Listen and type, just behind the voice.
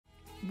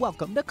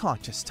Welcome to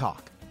Conscious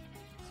Talk,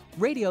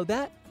 radio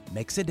that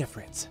makes a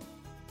difference.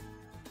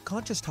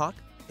 Conscious Talk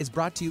is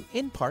brought to you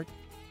in part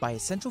by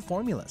Essential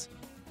Formulas,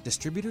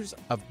 distributors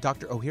of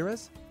Dr.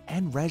 Ohhira's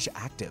and Reg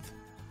Active,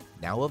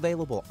 now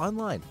available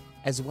online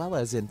as well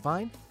as in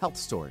fine health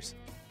stores.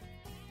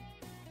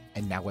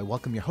 And now I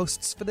welcome your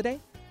hosts for the day,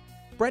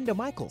 Brenda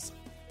Michaels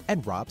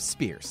and Rob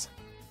Spears.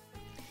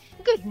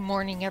 Good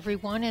morning,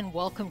 everyone, and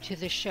welcome to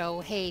the show.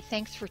 Hey,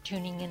 thanks for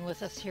tuning in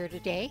with us here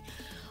today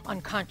on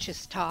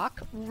Conscious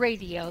Talk,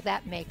 radio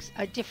that makes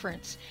a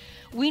difference.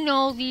 We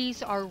know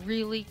these are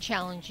really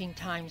challenging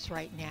times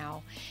right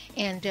now,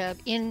 and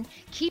in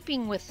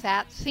keeping with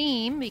that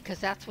theme, because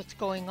that's what's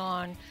going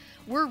on,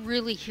 we're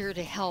really here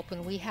to help,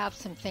 and we have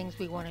some things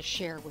we want to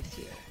share with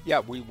you.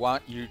 Yeah, we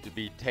want you to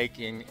be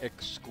taking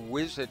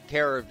exquisite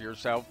care of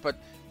yourself, but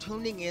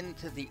tuning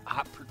into the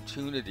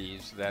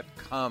opportunities that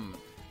come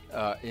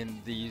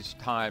in these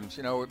times.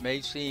 You know, it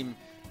may seem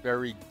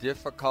very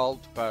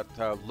difficult, but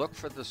look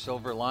for the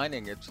silver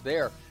lining. It's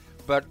there.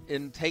 But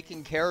in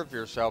taking care of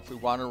yourself, we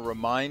want to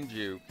remind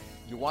you,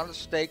 you want to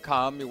stay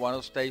calm, you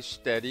want to stay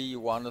steady,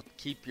 you want to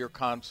keep your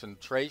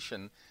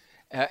concentration,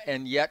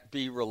 and yet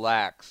be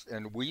relaxed.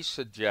 And we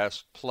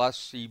suggest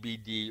Plus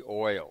CBD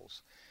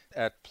oils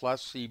at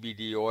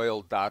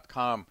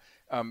pluscbdoil.com.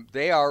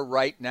 They are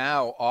right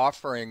now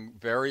offering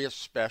various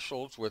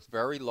specials with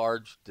very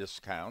large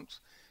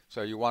discounts.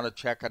 So you want to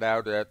check it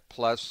out at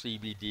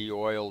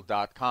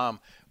pluscbdoil.com.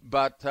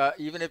 But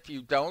even if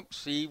you don't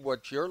see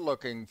what you're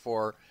looking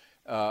for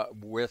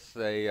with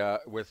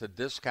a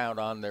discount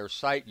on their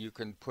site, you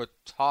can put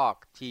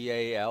TALK,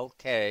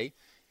 T-A-L-K,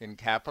 in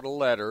capital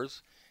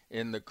letters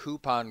in the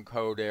coupon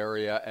code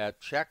area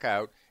at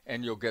checkout,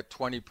 and you'll get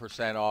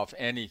 20% off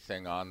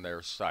anything on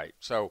their site.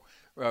 So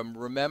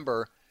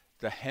remember,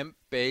 the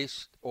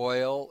hemp-based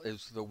oil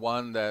is the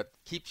one that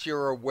keeps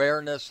your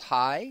awareness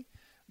high,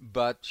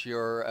 but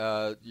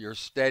you're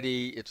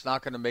steady. It's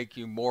not going to make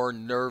you more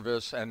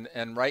nervous,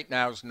 and right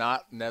now is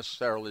not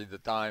necessarily the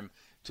time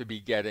to be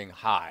getting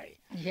high.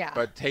 Yeah.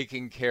 But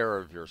taking care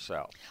of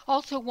yourself.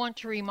 Also want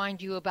to remind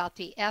you about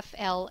the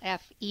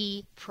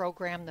FLFE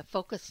program, the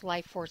Focus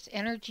Life Force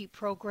Energy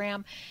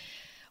program.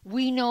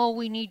 We know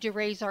we need to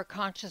raise our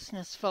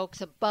consciousness,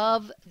 folks,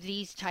 above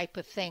these type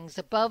of things,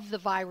 above the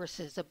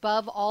viruses,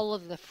 above all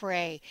of the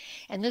fray.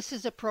 And this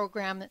is a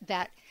program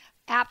that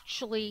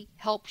actually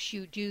helps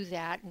you do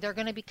that. They're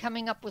going to be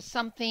coming up with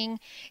something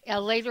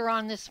later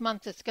on this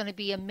month that's going to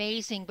be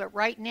amazing. But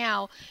right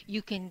now,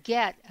 you can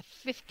get a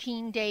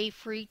 15-day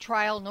free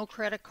trial, no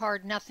credit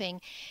card,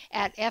 nothing,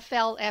 at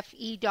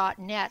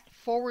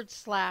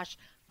flfe.net/conscious-talk.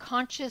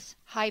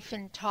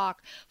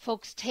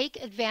 Folks, take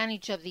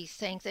advantage of these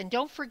things, and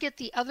don't forget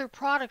the other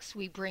products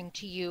we bring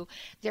to you.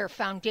 They're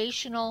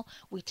foundational.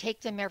 We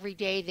take them every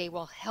day. They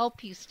will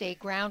help you stay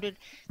grounded.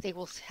 They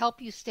will help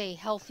you stay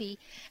healthy,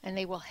 and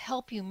they will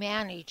help you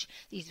manage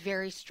these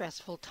very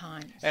stressful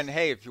times. And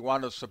hey, if you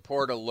want to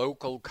support a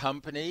local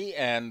company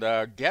and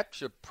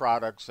get your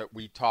products that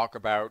we talk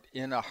about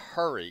in a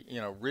hurry,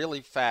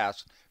 really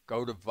fast,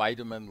 go to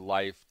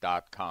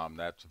vitaminlife.com.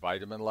 That's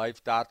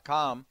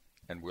vitaminlife.com.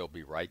 And we'll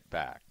be right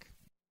back.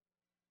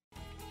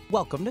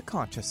 Welcome to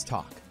Conscious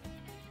Talk,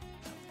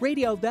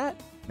 radio that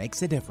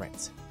makes a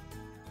difference.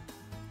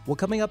 Well,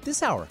 coming up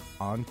this hour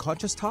on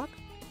Conscious Talk,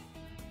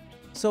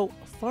 so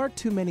far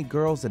too many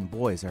girls and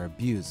boys are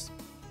abused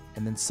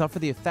and then suffer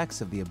the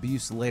effects of the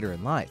abuse later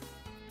in life.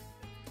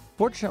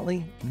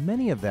 Fortunately,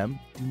 many of them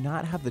do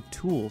not have the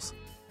tools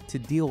to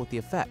deal with the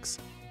effects.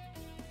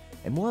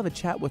 And we'll have a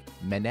chat with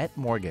Mannette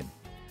Morgan,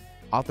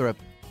 author of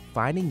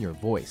Finding Your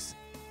Voice,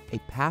 a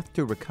path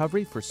to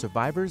recovery for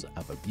survivors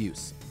of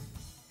abuse.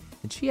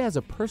 And she has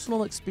a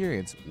personal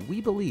experience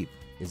we believe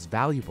is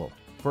valuable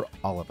for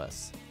all of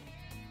us.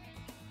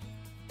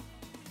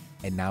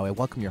 And now I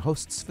welcome your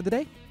hosts for the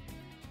day,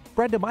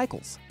 Brenda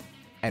Michaels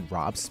and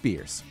Rob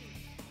Spears.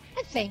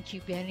 And thank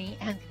you, Benny,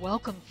 and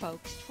welcome,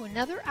 folks, to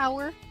another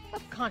hour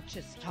of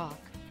Conscious Talk,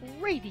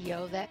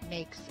 radio that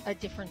makes a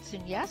difference.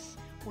 And yes,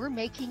 we're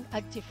making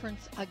a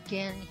difference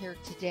again here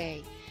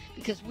today,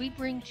 because we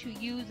bring to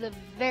you the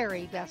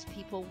very best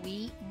people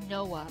we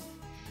know of,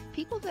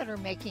 people that are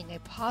making a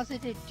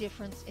positive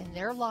difference in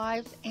their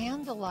lives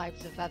and the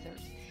lives of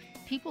others,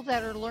 people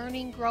that are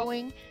learning,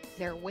 growing,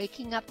 they're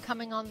waking up,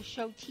 coming on the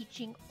show,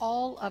 teaching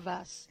all of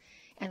us.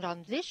 And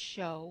on this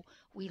show,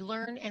 we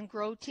learn and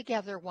grow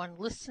together, one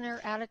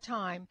listener at a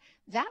time.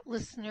 That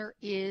listener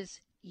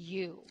is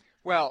you.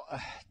 Well,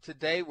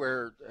 today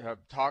we're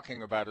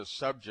talking about a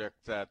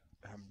subject that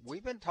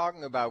we've been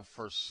talking about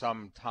for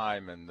some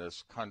time in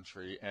this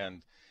country,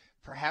 and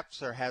perhaps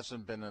there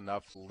hasn't been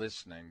enough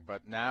listening,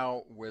 but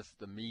now with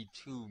the Me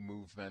Too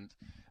movement,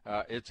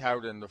 it's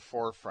out in the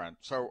forefront.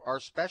 So our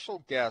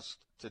special guest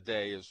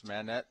today is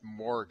Mannette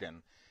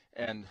Morgan,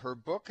 and her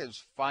book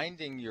is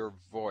Finding Your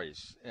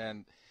Voice,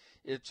 and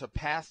it's a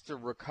path to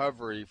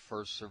recovery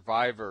for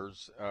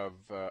survivors of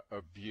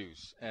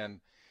abuse.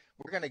 And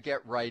we're going to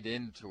get right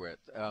into it.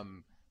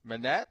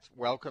 Mannette,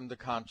 welcome to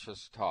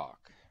Conscious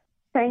Talk.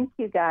 Thank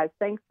you, guys.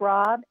 Thanks,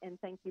 Rob, and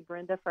thank you,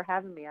 Brenda, for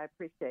having me. I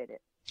appreciate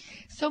it.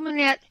 So,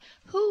 Mannette,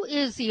 who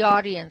is the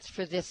audience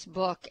for this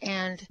book,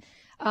 and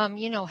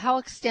how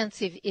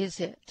extensive is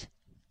it?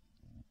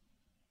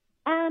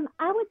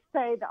 I would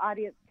say the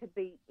audience could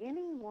be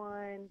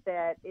anyone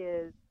that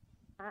is,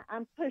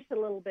 I'm pushed a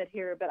little bit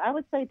here, but I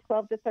would say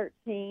 12 to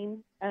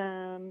 13,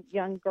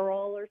 young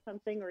girl or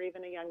something, or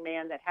even a young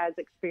man that has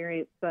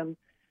experienced some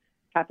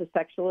type of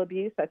sexual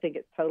abuse. I think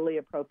it's totally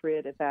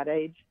appropriate at that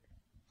age.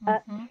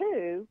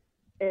 Two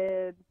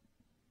is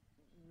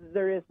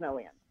there is no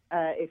end.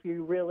 If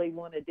you really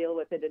want to deal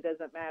with it, it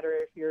doesn't matter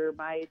if you're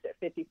my age at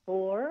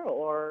 54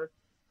 or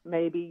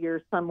maybe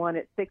you're someone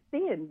at 60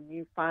 and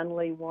you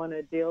finally want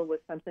to deal with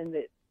something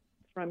that's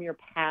from your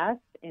past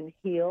and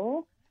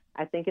heal.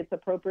 I think it's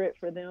appropriate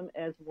for them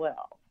as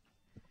well.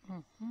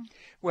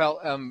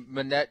 Well,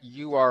 Mannette,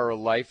 you are a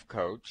life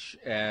coach,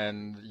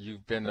 and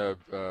you've been a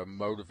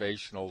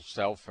motivational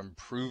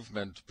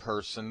self-improvement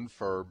person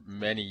for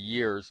many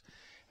years.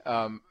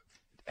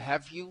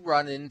 Have you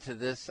run into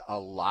this a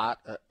lot?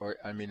 Or,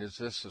 I mean, is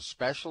this a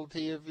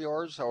specialty of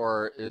yours,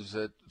 or is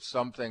it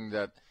something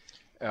that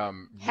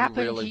you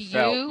really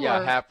felt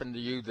happened to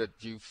you that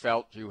you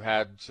felt you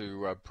had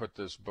to put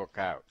this book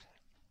out?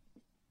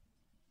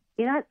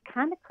 It's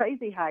kind of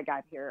crazy how I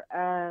got here.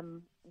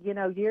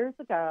 Years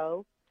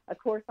ago, of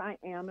course, I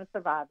am a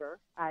survivor.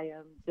 I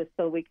am, just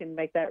so we can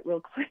make that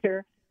real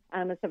clear,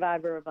 I'm a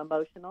survivor of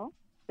emotional,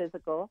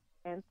 physical,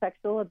 and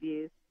sexual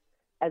abuse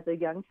as a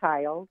young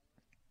child.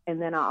 And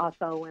then I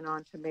also went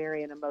on to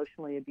marry an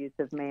emotionally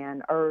abusive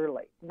man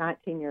early,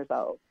 19 years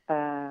old.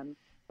 I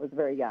was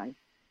very young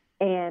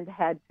and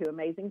had two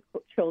amazing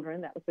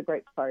children. That was the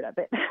great part of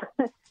it.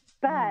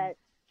 But,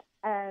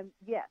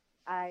 yes,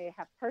 I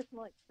have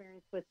personal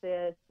experience with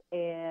this.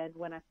 And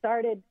when I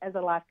started as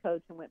a life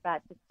coach and went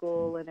back to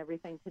school and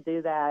everything to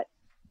do that,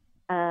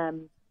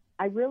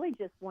 I really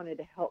just wanted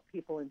to help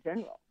people in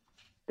general.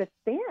 But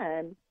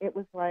then it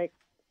was like,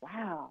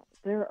 wow,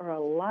 there are a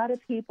lot of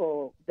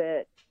people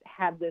that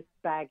have this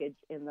baggage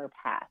in their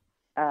past,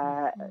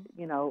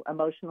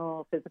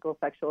 emotional, physical,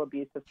 sexual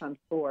abuse of some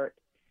sort.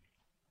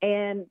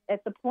 And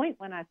at the point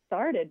when I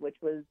started, which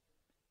was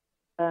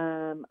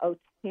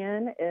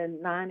 2010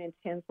 and 9 and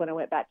 10 when I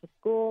went back to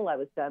school, I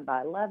was done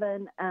by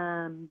 11.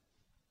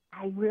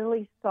 I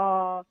really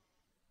saw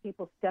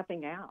people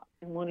stepping out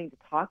and wanting to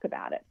talk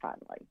about it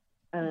finally,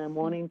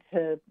 wanting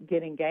to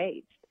get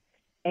engaged.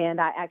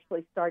 And I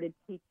actually started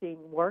teaching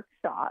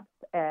workshops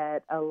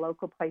at a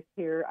local place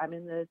here. I'm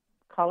in the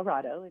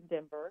Colorado in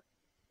Denver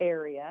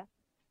area.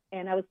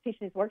 And I was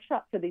teaching these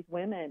workshops to these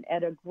women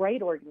at a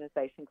great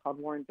organization called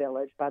Warren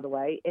Village, by the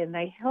way. And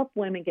they help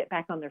women get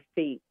back on their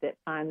feet that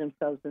find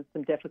themselves in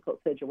some difficult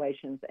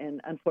situations.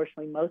 And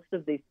unfortunately, most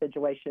of these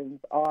situations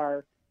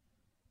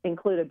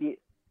include abuse.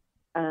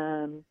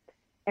 And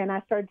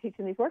I started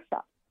teaching these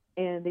workshops.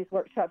 And these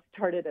workshops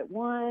started at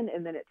 1,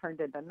 and then it turned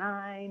into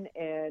 9,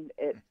 and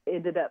it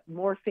ended up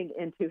morphing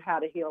into how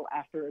to heal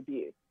after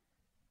abuse.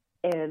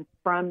 And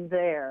from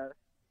there,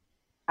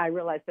 I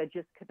realized I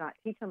just could not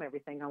teach them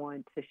everything I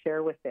wanted to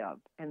share with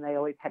them. And they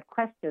always had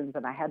questions,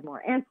 and I had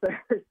more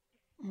answers.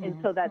 And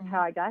so that's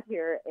how I got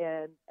here,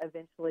 and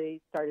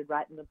eventually started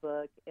writing the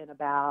book in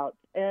about,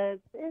 it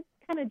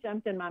kind of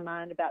jumped in my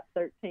mind about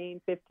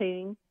 13,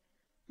 15.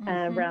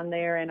 Around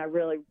there, and I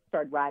really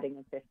started writing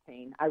in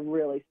 15. I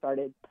really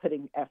started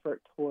putting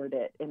effort toward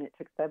it, and it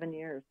took 7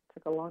 years. It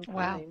took a long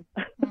time.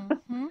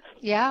 Wow.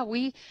 Yeah,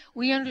 we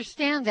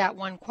understand that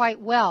one quite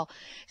well.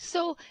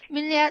 So,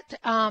 Mannette,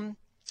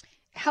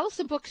 how's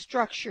the book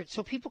structured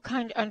so people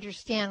kind of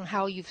understand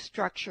how you've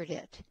structured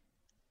it?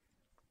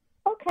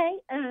 Okay.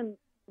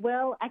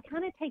 Well, I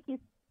kind of take you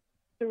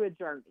through a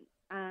journey.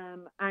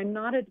 I'm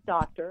not a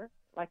doctor.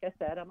 Like I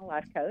said, I'm a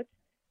life coach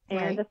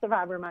and a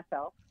survivor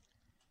myself.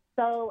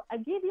 So I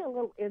give you a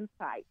little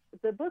insight.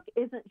 The book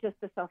isn't just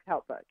a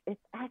self-help book. It's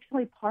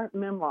actually part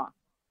memoir.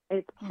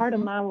 It's part of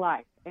my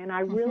life. And I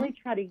really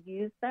try to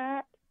use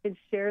that and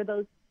share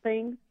those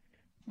things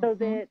so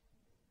that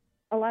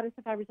a lot of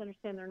survivors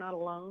understand they're not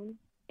alone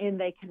and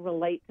they can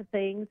relate to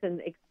things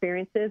and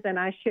experiences. And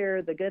I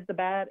share the good, the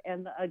bad,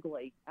 and the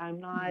ugly. I'm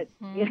not,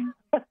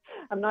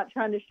 I'm not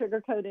trying to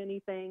sugarcoat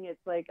anything.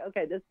 It's like,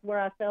 okay, this is where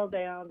I fell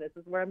down. This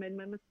is where I made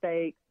my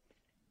mistakes.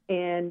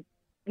 And,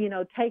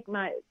 take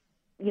my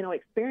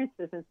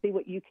experiences and see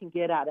what you can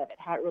get out of it,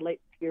 how it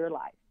relates to your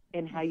life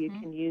and how you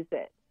can use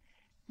it.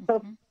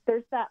 So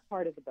there's that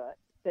part of the book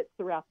that's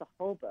throughout the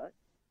whole book.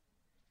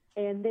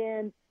 And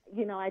then,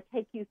 I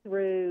take you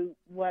through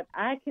what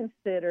I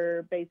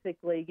consider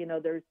basically,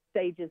 there's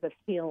stages of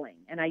healing.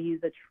 And I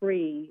use a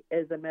tree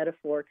as a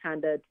metaphor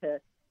to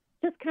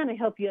just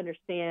help you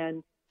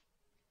understand,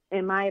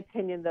 in my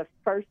opinion, the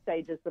first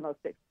stage is the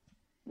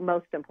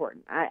most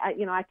important.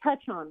 I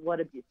touch on what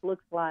abuse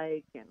looks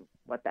like and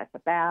what that's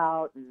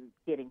about and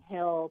getting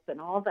help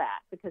and all that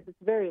because it's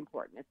very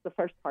important. It's the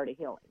first part of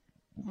healing.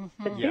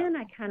 But then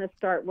I kind of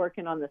start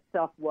working on the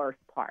self-worth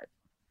part.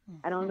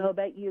 I don't know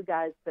about you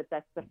guys, but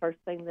that's the first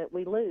thing that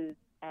we lose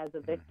as a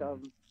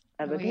victim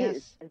of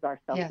abuse is our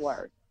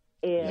self-worth.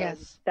 And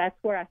Yes. that's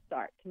where I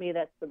start. To me,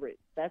 that's the root.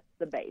 That's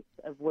the base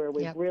of where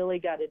we've really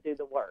got to do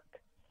the work.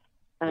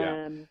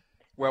 Yeah.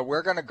 Well,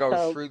 we're going to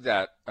go through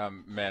that,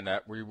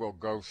 Mannette. We will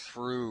go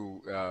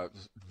through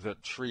the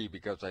tree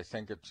because I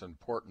think it's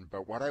important.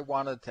 But what I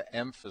wanted to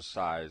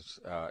emphasize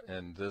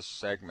in this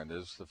segment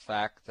is the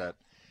fact that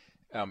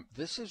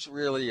this is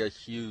really a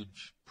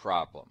huge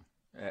problem.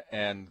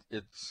 And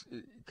it's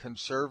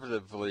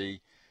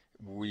conservatively,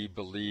 we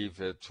believe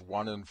it's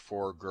 1 in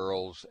 4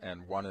 girls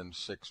and 1 in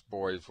 6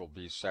 boys will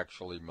be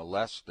sexually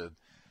molested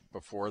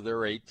before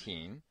they're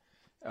 18.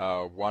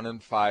 1 in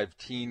 5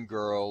 teen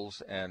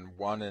girls and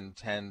 1 in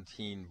 10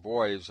 teen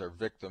boys are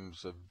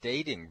victims of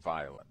dating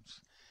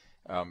violence.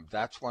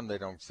 That's one they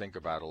don't think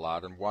about a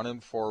lot. And 1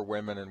 in 4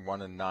 women and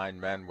 1 in 9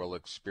 men will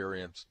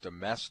experience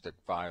domestic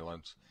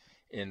violence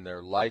in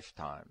their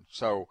lifetime.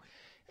 So,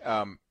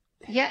 and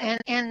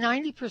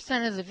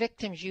 90% of the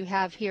victims you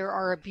have here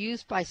are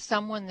abused by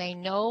someone they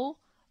know,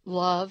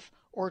 love,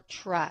 or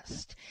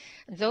trust.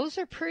 Those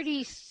are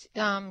pretty,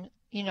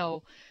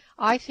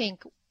 I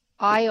think,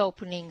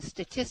 eye-opening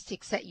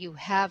statistics that you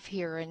have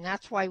here, and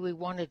that's why we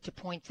wanted to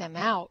point them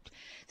out,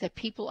 that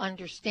people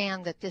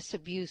understand that this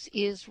abuse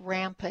is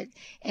rampant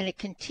and it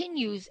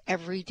continues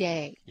every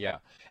day. Yeah,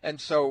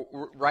 and so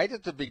right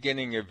at the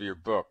beginning of your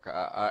book,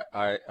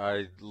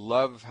 I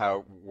love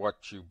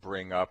what you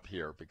bring up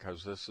here,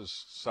 because this is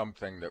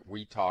something that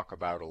we talk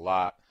about a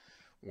lot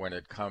when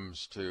it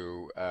comes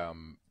to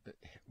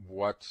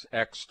what's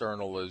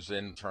external is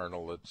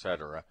internal,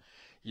 etc.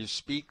 You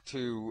speak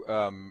to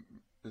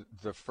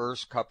the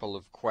first couple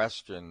of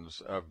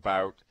questions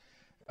about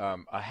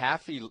a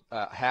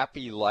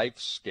happy life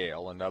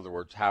scale. In other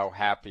words, how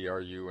happy are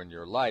you in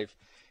your life?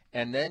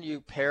 And then you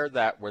pair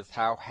that with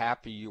how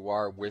happy you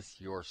are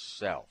with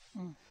yourself.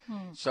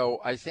 Mm-hmm.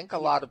 So I think a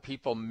lot of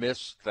people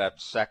miss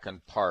that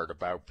second part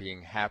about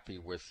being happy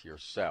with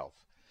yourself.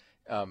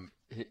 Am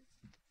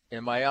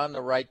I on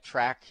the right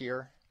track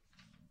here?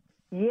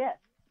 Yes,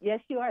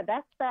 you are.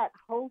 That's that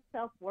whole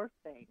self-worth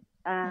thing.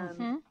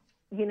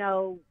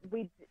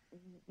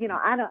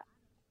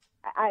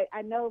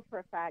 I know for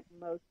a fact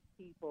most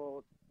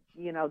people,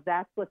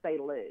 that's what they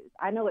lose.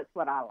 I know it's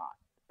what I lost.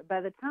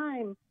 By the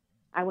time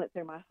I went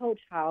through my whole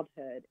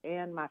childhood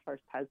and my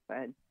first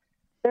husband,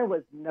 there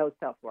was no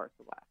self-worth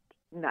left,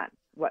 none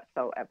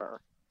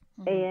whatsoever.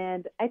 Mm-hmm.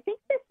 And I think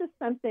this is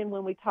something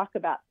when we talk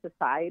about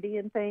society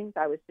and things.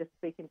 I was just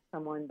speaking to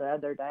someone the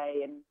other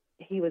day, and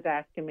he was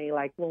asking me,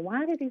 like, well,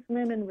 why do these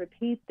women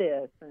repeat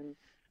this? And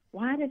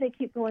why do they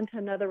keep going to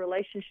another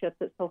relationship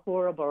that's so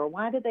horrible? Or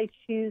why do they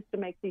choose to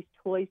make these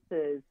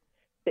choices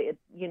that,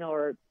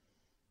 are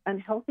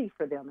unhealthy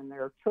for them and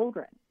their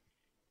children?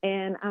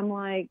 And I'm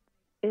like,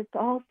 it's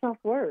all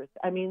self-worth.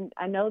 I mean,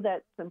 I know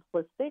that's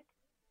simplistic,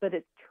 but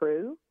it's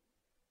true.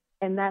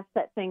 And that's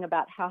that thing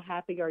about how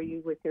happy are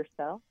you with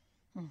yourself?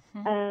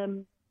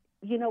 Mm-hmm.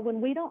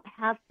 When we don't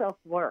have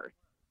self-worth,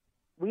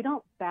 we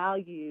don't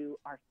value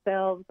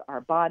ourselves,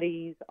 our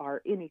bodies,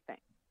 or anything.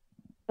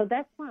 So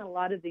that's why a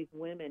lot of these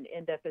women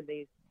end up in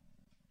these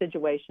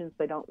situations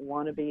they don't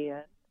want to be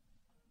in.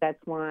 That's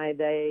why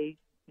they,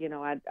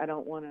 I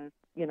don't want to,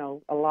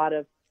 a lot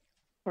of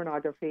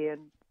pornography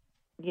and,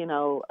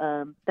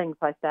 things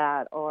like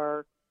that,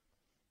 or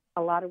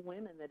a lot of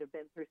women that have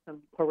been through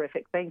some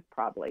horrific things,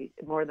 probably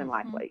more than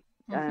likely,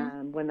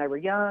 when they were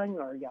young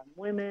or young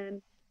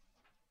women.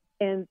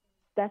 And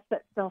that's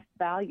that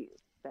self-value,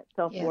 that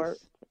self-worth.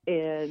 Yes.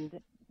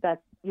 And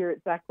you're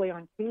exactly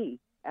on key.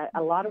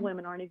 A lot of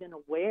women aren't even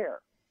aware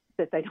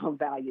that they don't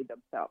value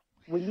themselves.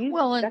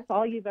 That's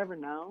all you've ever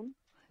known,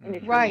 and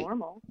it's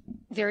normal.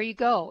 There you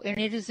go. And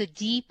it is a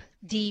deep,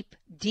 deep,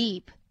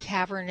 deep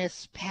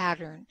cavernous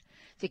pattern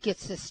that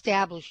gets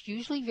established,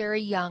 usually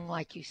very young,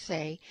 like you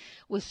say,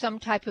 with some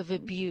type of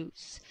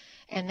abuse.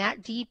 And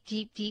that deep,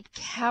 deep, deep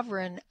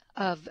pattern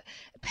of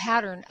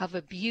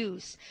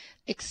abuse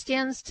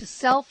extends to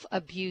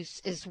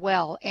self-abuse as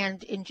well.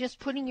 And in just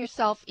putting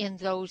yourself in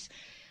those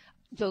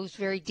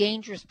very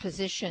dangerous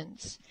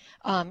positions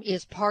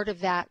is part of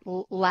that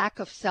lack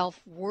of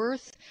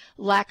self-worth,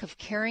 lack of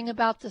caring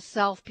about the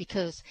self,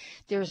 because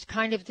there's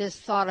kind of this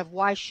thought of,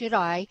 why should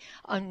I?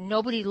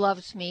 Nobody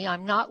loves me.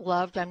 I'm not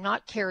loved. I'm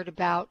not cared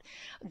about.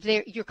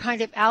 You're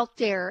kind of out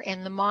there,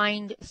 and the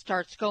mind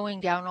starts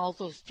going down all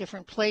those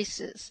different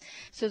places.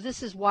 So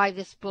this is why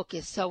this book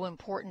is so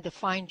important, to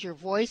find your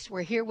voice.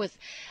 We're here with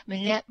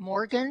Mannette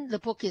Morgan. The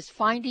book is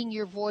Finding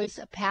Your Voice,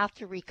 A Path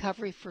to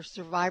Recovery for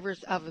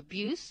Survivors of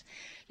Abuse.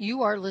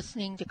 You are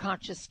listening to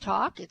Conscious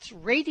Talk. It's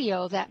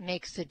radio that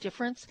makes a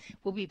difference.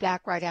 We'll be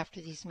back right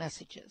after these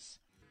messages.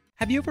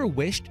 Have you ever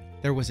wished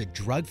there was a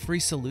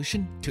drug-free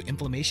solution to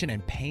inflammation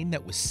and pain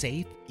that was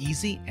safe,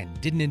 easy, and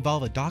didn't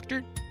involve a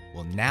doctor?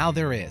 Well, now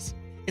there is.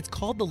 It's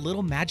called the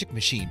Little Magic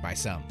Machine by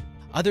some.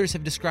 Others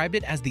have described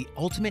it as the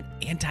ultimate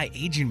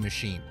anti-aging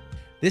machine.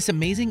 This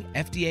amazing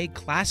FDA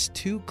Class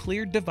II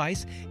cleared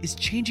device is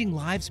changing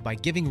lives by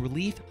giving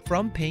relief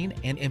from pain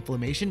and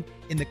inflammation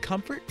in the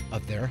comfort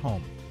of their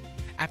home.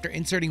 After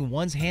inserting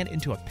one's hand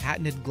into a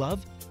patented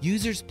glove,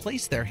 users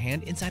place their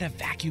hand inside a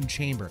vacuum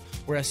chamber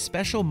where a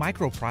special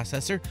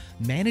microprocessor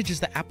manages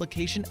the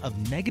application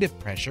of negative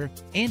pressure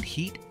and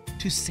heat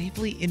to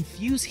safely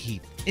infuse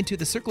heat into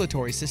the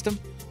circulatory system,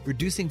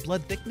 reducing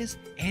blood thickness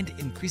and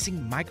increasing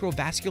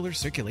microvascular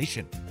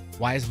circulation.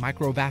 Why is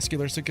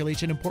microvascular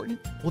circulation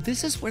important? Well,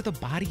 this is where the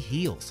body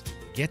heals,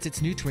 gets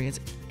its nutrients,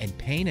 and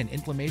pain and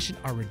inflammation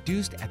are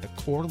reduced at the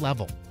core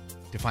level.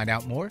 To find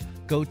out more,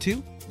 go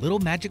to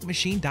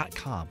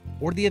littlemagicmachine.com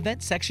or the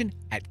events section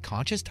at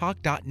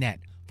conscioustalk.net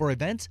for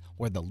events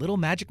where the Little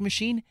Magic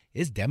Machine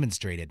is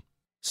demonstrated.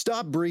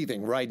 Stop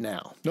breathing right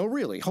now. No,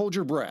 really, hold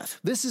your breath.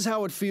 This is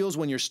how it feels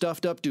when you're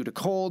stuffed up due to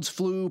colds,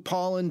 flu,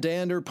 pollen,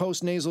 dander,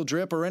 postnasal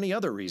drip, or any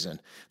other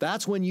reason.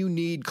 That's when you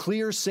need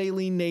Clear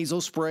Saline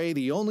Nasal Spray,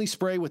 the only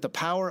spray with the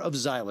power of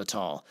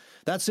xylitol.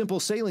 That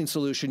simple saline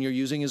solution you're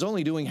using is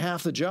only doing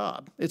half the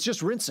job. It's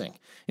just rinsing.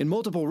 In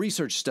multiple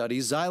research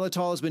studies,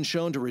 xylitol has been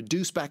shown to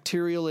reduce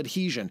bacterial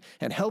adhesion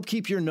and help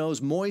keep your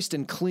nose moist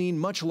and clean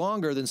much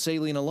longer than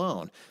saline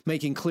alone,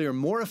 making Clear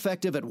more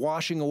effective at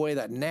washing away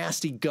that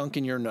nasty gunk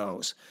in your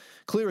nose.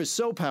 Clear is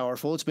so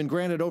powerful, it's been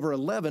granted over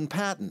 11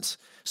 patents.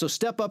 So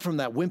step up from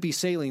that wimpy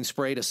saline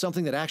spray to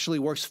something that actually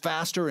works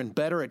faster and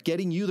better at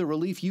getting you the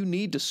relief you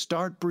need to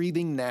start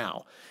breathing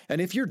now. And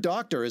if your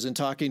doctor isn't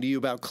talking to you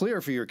about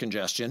Clear for your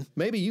congestion,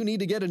 maybe you need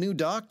to get a new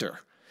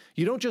doctor.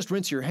 You don't just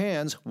rinse your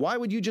hands. Why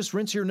would you just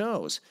rinse your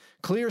nose?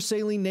 Clear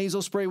Saline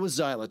Nasal Spray with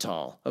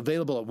xylitol.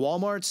 Available at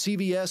Walmart,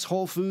 CVS,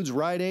 Whole Foods,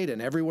 Rite Aid,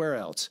 and everywhere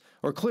else.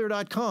 Or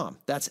Clear.com.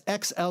 That's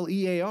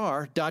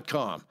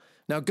XLEAR.com.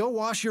 Now go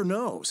wash your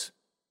nose.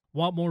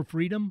 Want more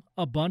freedom,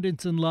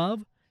 abundance, and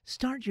love?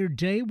 Start your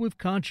day with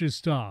Conscious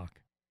Talk.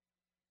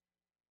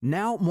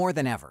 Now more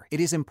than ever,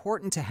 it is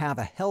important to have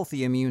a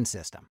healthy immune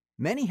system.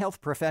 Many health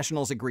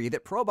professionals agree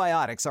that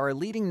probiotics are a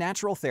leading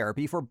natural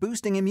therapy for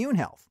boosting immune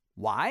health.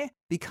 Why?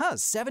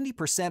 Because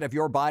 70% of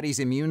your body's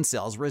immune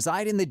cells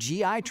reside in the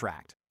GI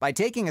tract. By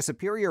taking a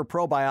superior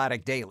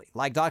probiotic daily,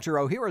 like Dr.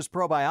 Ohhira's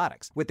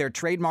probiotics, with their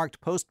trademarked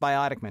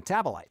postbiotic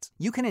metabolites,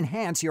 you can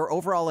enhance your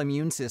overall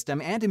immune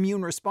system and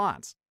immune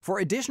response. For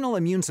additional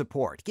immune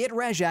support, get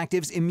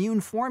RegActive's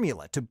Immune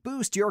Formula to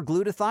boost your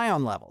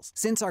glutathione levels,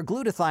 since our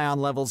glutathione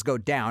levels go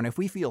down if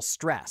we feel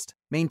stressed.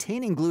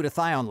 Maintaining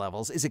glutathione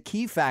levels is a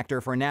key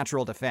factor for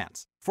natural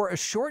defense. For a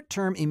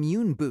short-term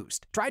immune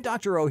boost, try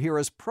Dr.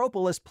 Ohhira's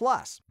Propolis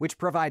Plus, which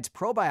provides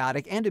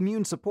probiotic and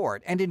immune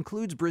support and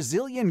includes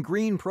Brazilian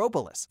green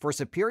propolis for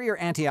superior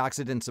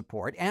antioxidant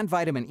support and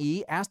vitamin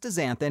E,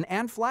 astaxanthin,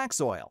 and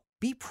flax oil.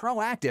 Be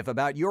proactive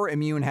about your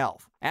immune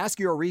health. Ask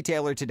your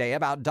retailer today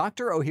about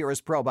Dr.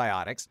 Ohhira's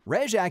probiotics,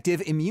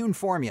 RegActive Immune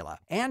Formula,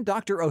 and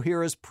Dr.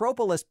 Ohhira's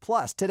Propolis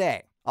Plus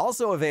today.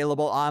 Also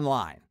available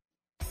online.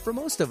 For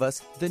most of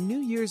us, the New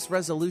Year's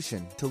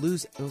resolution to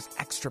lose those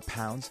extra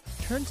pounds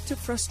turns to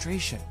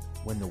frustration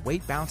when the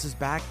weight bounces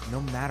back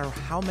no matter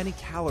how many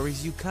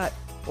calories you cut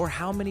or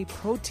how many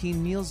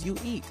protein meals you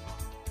eat.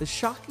 The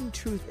shocking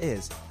truth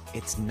is,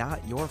 it's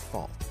not your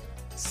fault.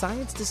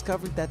 Science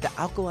discovered that the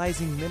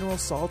alkalizing mineral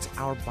salts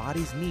our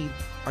bodies need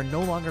are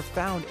no longer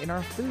found in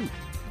our food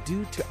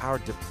due to our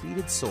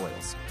depleted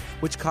soils,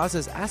 which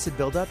causes acid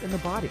buildup in the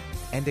body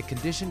and a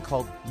condition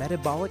called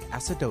metabolic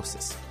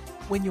acidosis.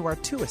 When you are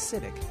too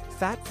acidic,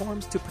 fat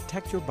forms to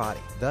protect your body.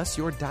 Thus,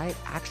 your diet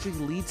actually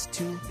leads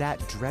to that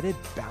dreaded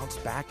bounce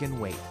back in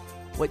weight.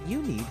 What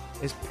you need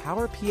is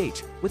Power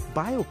pH with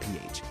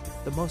BioPH,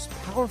 the most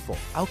powerful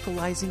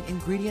alkalizing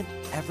ingredient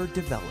ever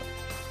developed.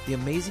 The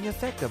amazing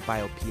effect of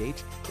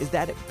BioPH is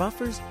that it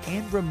buffers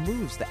and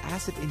removes the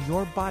acid in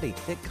your body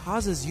that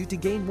causes you to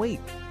gain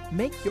weight.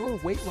 Make your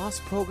weight loss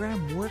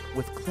program work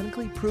with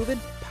clinically proven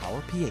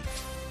Power pH.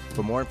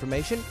 For more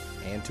information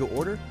and to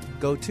order,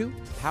 go to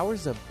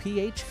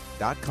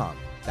powersofph.com.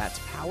 That's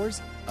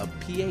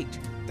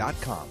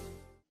powersofph.com.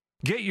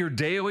 Get your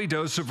daily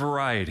dose of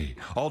variety.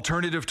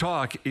 Alternative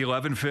Talk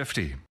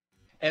 1150.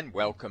 And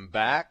welcome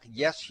back.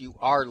 Yes, you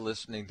are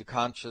listening to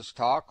Conscious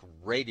Talk,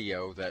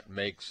 radio that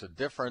makes a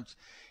difference.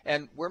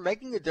 And we're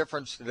making a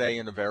difference today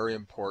in a very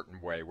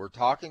important way. We're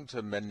talking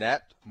to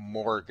Mannette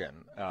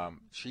Morgan.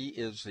 She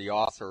is the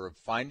author of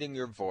Finding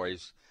Your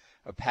Voice,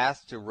 A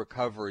Path to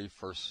Recovery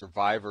for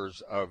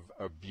Survivors of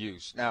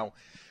Abuse. Now,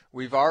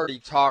 we've already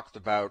talked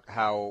about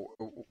how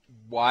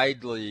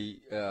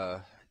widely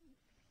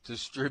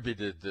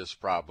distributed this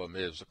problem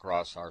is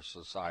across our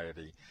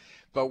society.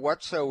 But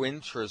what's so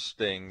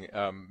interesting,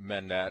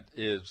 Mannette,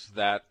 is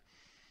that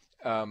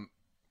a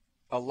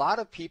lot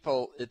of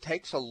people, it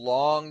takes a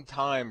long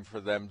time for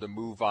them to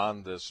move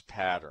on this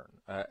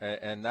pattern.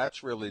 And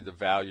that's really the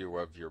value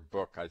of your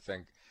book, I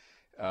think.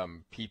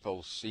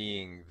 People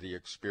seeing the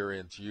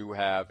experience you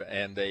have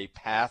and a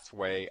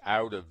pathway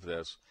out of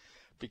this,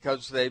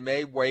 because they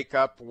may wake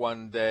up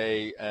one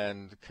day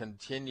and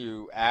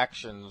continue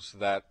actions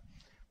that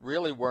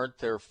really weren't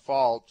their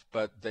fault,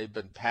 but they've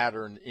been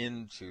patterned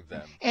into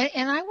them.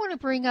 And I want to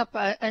bring up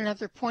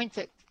another point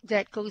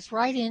that goes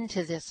right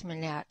into this,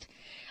 Mannette.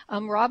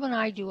 Rob and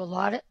I do a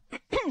lot of,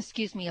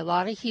 a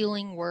lot of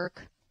healing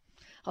work,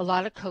 a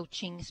lot of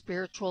coaching,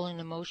 spiritual and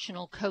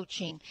emotional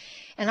coaching.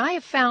 And I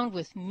have found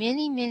with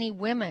many, many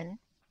women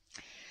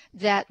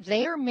that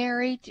they are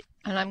married,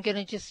 and I'm going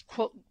to just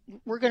quote,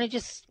 we're going to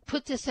just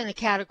put this in a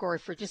category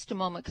for just a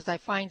moment because I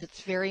find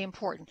it's very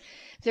important.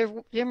 They're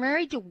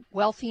married to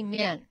wealthy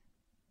men,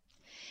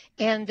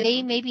 and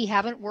they maybe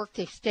haven't worked,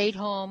 they've stayed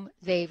home,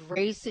 they've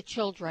raised the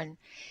children,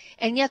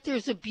 and yet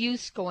there's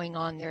abuse going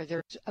on there.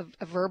 There's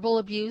a verbal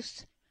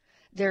abuse,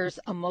 there's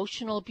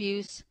emotional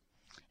abuse,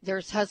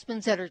 there's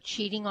husbands that are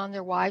cheating on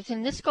their wives,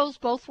 and this goes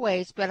both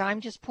ways, but I'm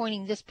just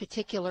pointing this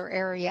particular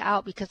area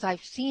out because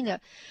I've seen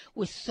it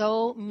with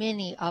so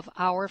many of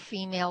our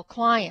female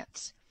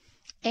clients.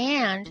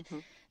 And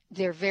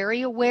they're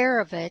very aware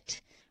of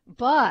it,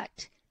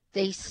 but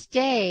they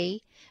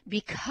stay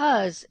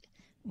because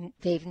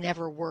they've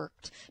never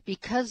worked,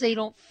 because they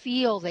don't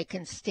feel they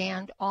can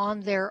stand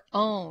on their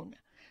own.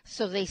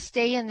 So they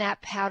stay in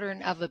that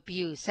pattern of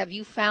abuse. Have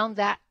you found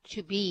that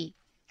to be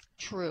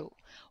true,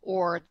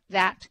 or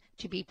that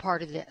to be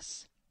part of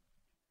this?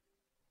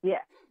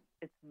 Yes,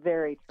 it's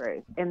very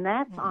true. And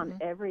that's on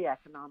every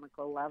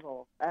economical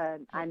level.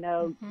 I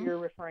know you're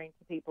referring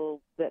to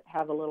people that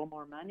have a little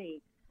more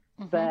money,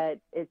 but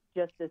it's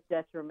just as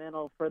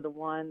detrimental for the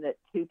one that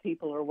two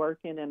people are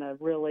working in a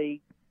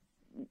really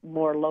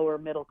more lower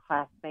middle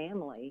class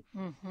family,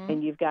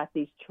 and you've got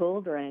these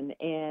children,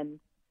 and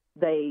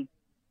they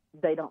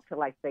don't feel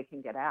like they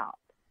can get out.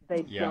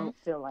 They don't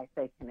feel like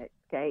they can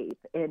escape,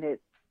 and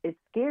it's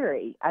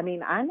scary. I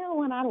mean, I know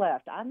when I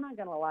left, I'm not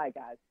going to lie,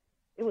 guys,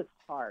 it was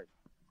hard.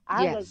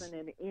 I wasn't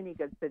in any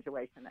good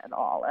situation at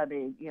all. I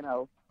mean, you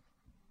know,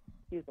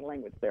 use the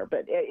language there,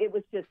 but it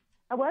was just,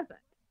 I wasn't.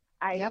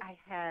 I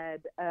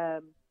had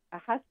a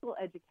high school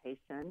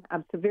education.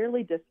 I'm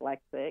severely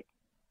dyslexic.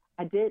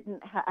 I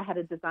had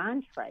a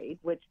design trade,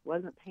 which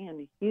wasn't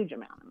paying a huge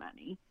amount of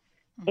money.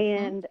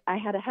 And I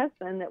had a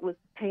husband that was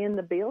paying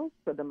the bills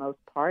for the most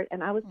part,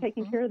 and I was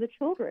taking care of the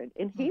children,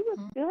 and he was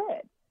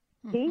good.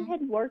 He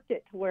had worked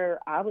it to where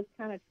I was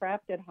kind of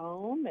trapped at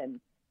home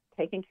and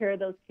taking care of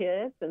those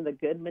kids, and the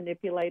good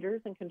manipulators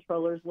and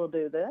controllers will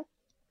do this.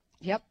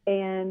 Yep.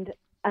 And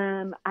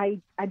I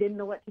didn't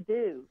know what to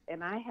do,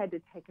 and I had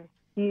to take a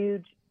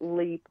huge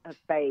leap of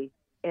faith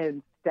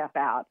and step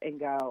out and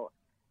go,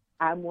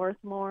 I'm worth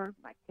more.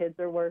 My kids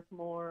are worth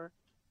more.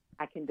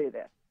 I can do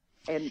this.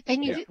 And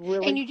it's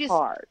really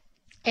hard.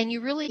 And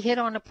you really hit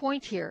on a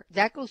point here.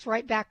 That goes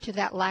right back to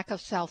that lack of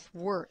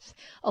self-worth.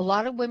 A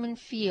lot of women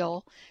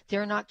feel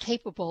they're not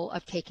capable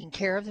of taking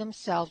care of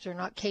themselves. They're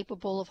not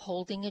capable of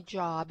holding a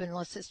job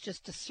unless it's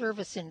just a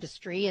service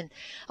industry. And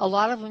a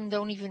lot of them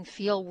don't even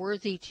feel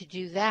worthy to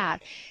do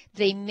that.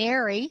 They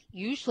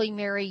usually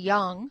marry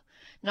young,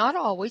 not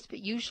always,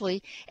 but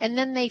usually, and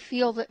then they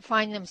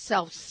find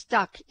themselves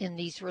stuck in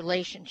these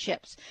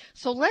relationships.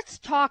 So let's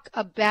talk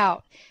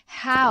about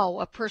how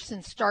a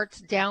person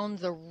starts down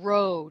the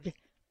road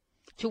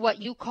to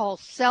what you call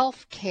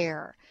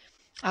self-care.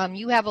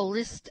 You have a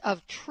list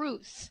of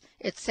truths,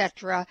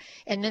 etc.,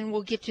 and then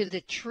we'll get to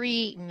the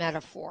tree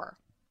metaphor.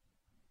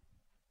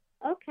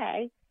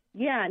 Okay.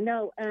 Yeah,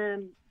 no,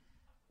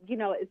 you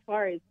know, as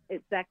far as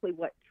exactly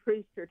what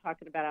truths you're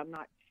talking about, I'm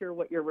not sure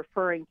what you're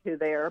referring to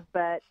there,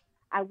 but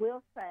I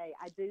will say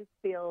I do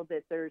feel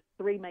that there's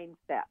three main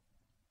steps.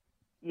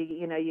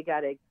 You know, you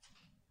got to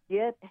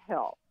get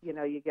help. You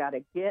know, you got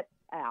to get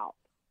out.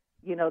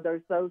 You know,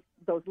 there's those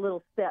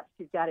little steps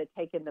you've got to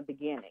take in the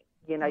beginning.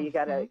 You know, you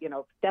got to, you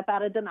know, step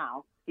out of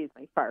denial,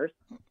 first,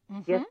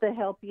 get the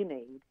help you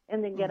need,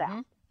 and then get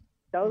out.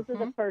 Those are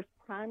the first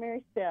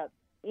primary steps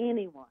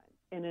anyone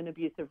in an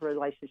abusive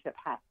relationship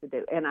has to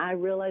do. And I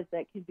realize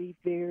that can be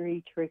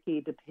very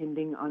tricky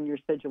depending on your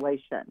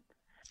situation.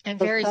 And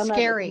very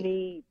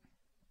scary.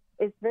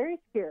 It's very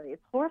scary.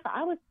 It's horrifying.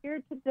 I was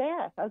scared to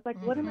death. I was like,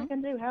 what am I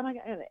going to do? How am I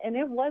going to? And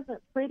it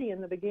wasn't pretty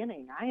in the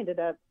beginning. I ended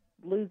up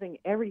losing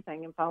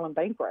everything and filing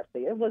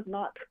bankruptcy. It was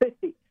not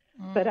pretty.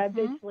 But I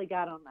eventually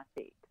got on my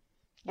feet.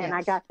 And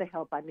I got the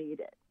help I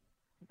needed.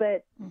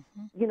 But,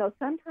 you know,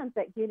 sometimes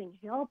that getting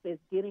help is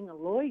getting a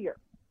lawyer,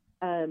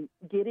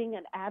 getting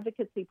an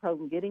advocacy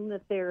program, getting the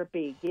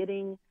therapy,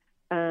 getting,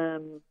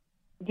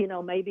 you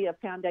know, maybe a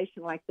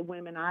foundation like the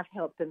women I've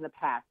helped in the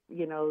past,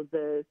 you know,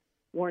 the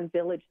Warren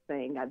Village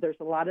thing. There's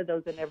a lot of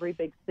those in every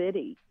big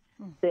city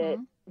that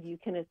you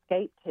can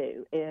escape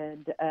to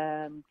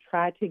and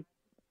try to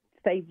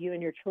save you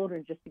and your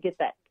children just to get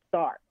that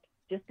start,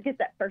 just to get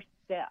that first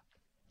step.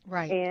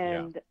 Right.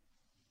 And,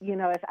 you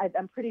know,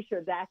 I'm pretty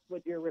sure that's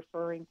what you're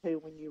referring to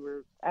when you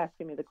were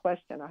asking me the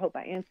question. I hope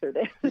I answered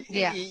it.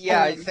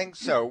 Yeah, I think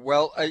so.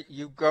 Well,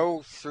 you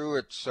go through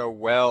it so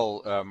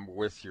well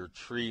with your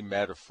tree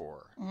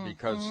metaphor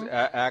because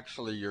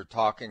actually you're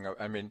talking,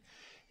 I mean,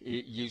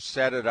 you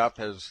set it up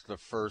as the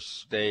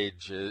first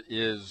stage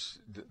is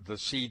the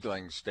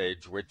seedling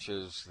stage, which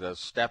is the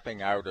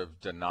stepping out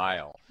of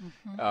denial.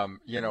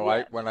 You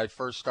know, when I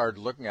first started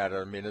looking at it,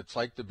 I mean, it's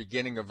like the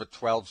beginning of a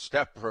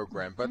 12-step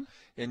program. But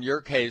in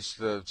your case,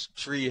 the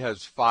tree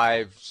has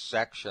 5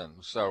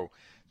 sections. So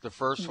the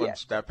first one,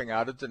 stepping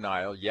out of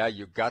denial. Yeah,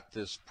 you got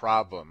this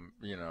problem,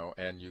 you know,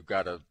 and you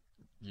got to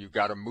you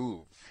got to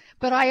move.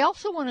 But I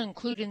also want to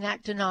include in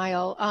that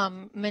denial,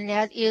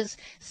 Mannette, is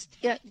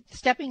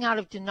stepping out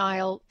of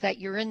denial that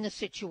you're in the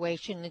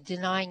situation and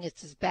denying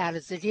it's as bad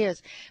as it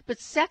is. But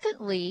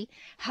secondly,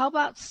 how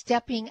about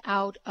stepping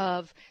out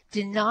of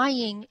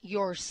denying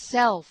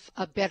yourself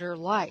a better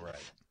life?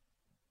 Right.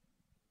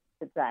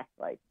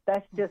 Exactly.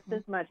 That's just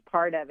as much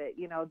part of it.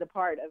 You know, the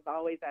part of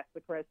always ask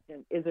the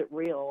question, is it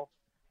real?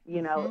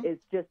 You know, is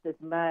just as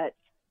much,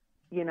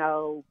 you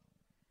know,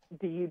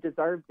 do you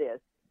deserve this?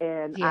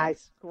 And Yes. I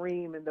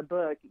scream in the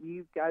book,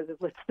 you guys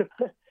have listened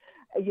to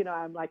it. You know,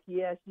 I'm like,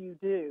 yes, you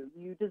do.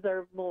 You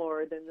deserve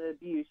more than the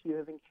abuse you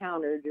have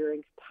encountered your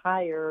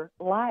entire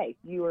life.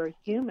 You are a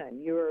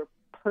human. You're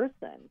a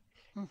person.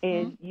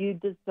 And you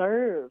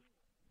deserve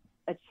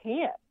a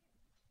chance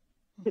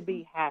to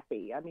be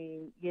happy. I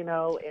mean, you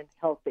know, and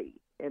healthy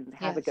and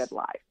have a good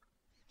life.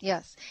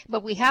 Yes,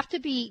 but we have to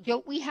be,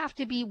 don't we have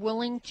to be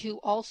willing to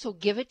also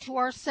give it to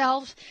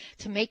ourselves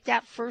to make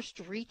that first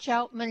reach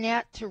out,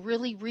 Mannette, to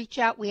really reach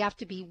out? We have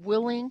to be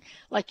willing,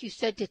 like you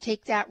said, to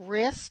take that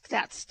risk,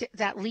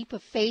 that leap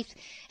of faith,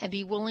 and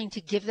be willing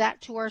to give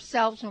that to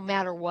ourselves no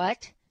matter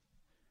what?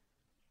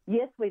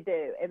 Yes, we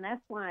do. And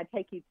that's why I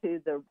take you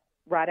to the,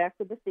 right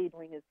after the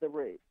seedling is the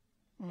root.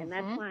 And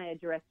that's why I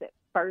address it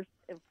first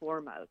and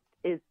foremost,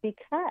 is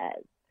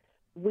because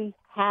we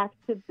have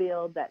to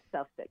build that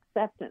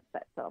self-acceptance,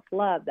 that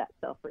self-love, that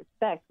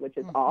self-respect, which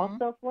is all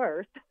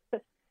self-worth.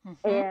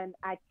 And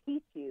I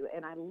teach you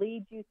and I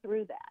lead you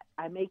through that.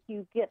 I make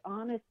you get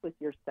honest with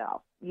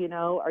yourself. You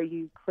know, are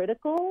you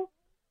critical?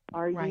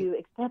 Are you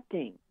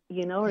accepting?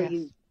 You know,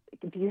 do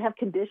you have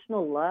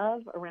conditional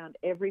love around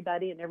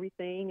everybody and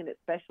everything, and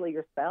especially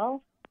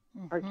yourself?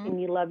 Or can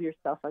you love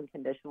yourself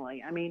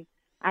unconditionally? I mean,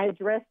 I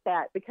address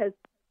that because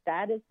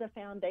that is the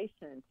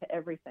foundation to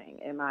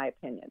everything, in my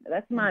opinion.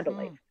 That's my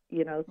belief.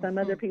 You know, some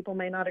other people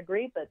may not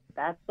agree, but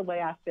that's the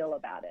way I feel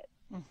about it.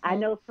 I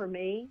know for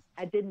me,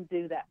 I didn't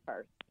do that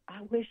first.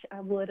 I wish I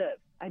would have.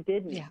 I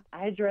didn't. Yeah.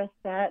 I addressed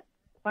that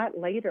quite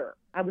later.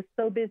 I was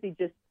so busy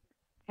just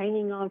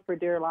hanging on for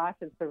dear life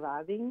and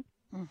surviving.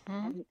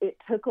 And it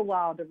took a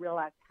while to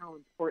realize how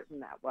important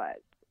that was,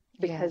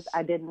 because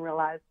I didn't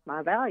realize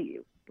my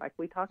value, like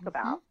we talk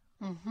about.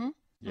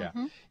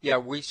 Yeah,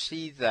 we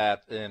see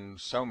that in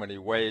so many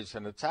ways,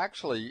 and it's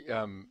actually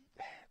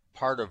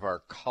part of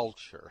our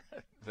culture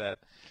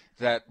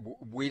that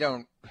we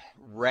don't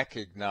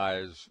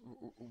recognize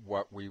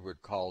what we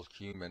would call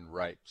human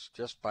rights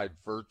just by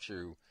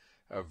virtue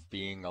of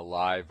being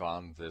alive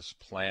on this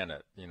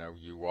planet. You know,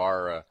 you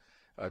are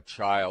a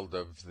child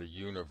of the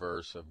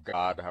universe, of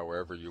God,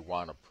 however you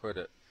want to put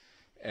it,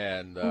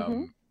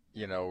 and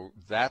you know,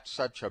 that's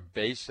such a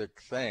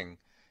basic thing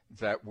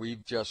that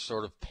we've just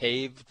sort of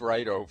paved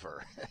right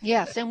over.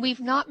 Yes, and we've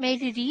not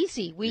made it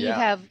easy. We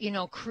have, you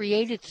know,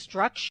 created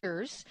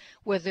structures,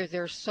 whether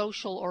they're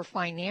social or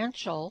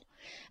financial,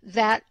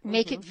 that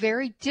make it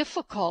very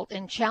difficult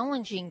and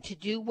challenging to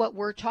do what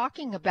we're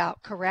talking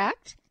about,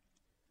 correct?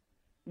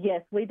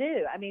 Yes, we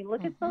do. I mean,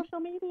 look at social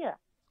media.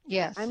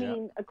 Yes. I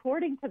mean,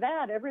 according to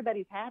that,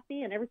 everybody's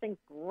happy and everything's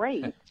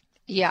great.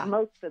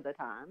 Most of the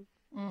time.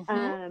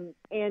 And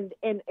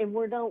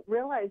we don't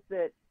realize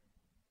that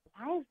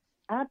life's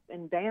up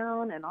and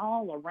down and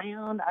all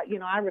around. You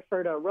know, I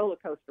refer to a roller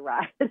coaster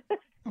ride. It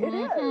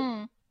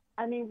is.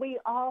 I mean, we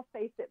all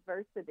face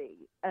adversity.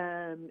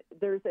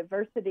 There's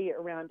adversity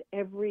around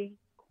every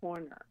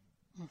corner.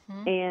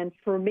 And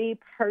for me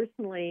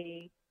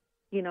personally,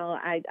 you know,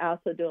 I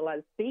also do a lot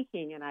of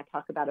speaking, and I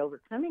talk about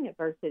overcoming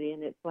adversity.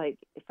 And it's like,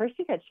 first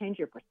you got to change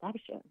your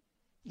perception.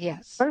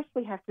 Yes. First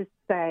we have to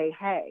say,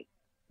 hey,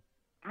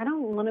 I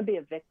don't want to be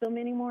a victim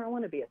anymore. I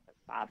want to be a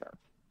survivor.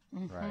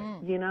 Right.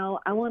 You know,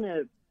 I want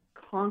to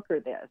conquer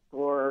this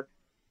or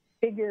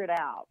figure it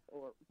out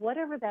or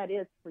whatever that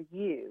is for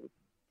you,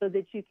 so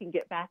that you can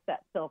get back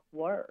that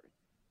self-worth.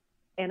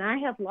 And I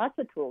have lots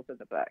of tools in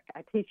the book.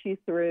 I teach you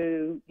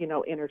through, you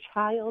know, inner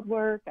child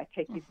work. I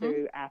take you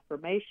through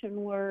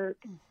affirmation work,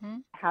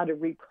 how to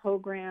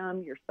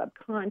reprogram your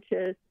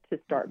subconscious to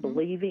start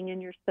believing in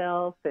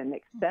yourself and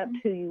accept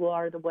who you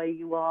are the way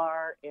you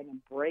are, and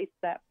embrace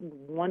that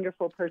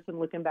wonderful person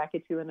looking back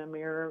at you in a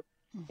mirror,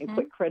 and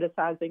quit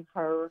criticizing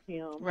her or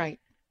him. Right.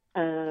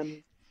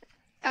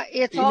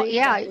 It's all,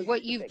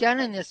 what you've done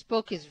in this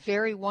book is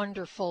very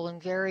wonderful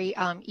and very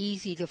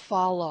easy to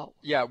follow.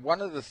 Yeah,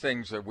 one of the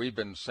things that we've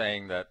been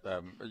saying that,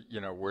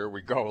 you know, where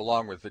we go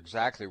along with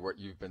exactly what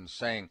you've been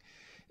saying,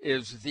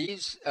 is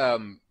these,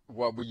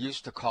 what we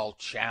used to call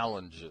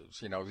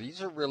challenges. You know,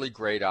 these are really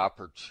great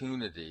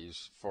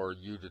opportunities for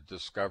you to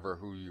discover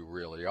who you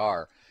really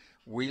are.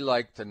 We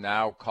like to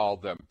now call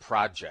them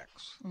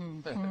projects.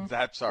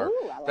 That's our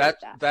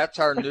that's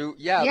our new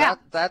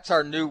that's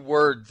our new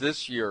word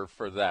this year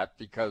for that,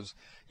 because,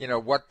 you know,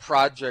 what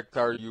project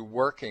are you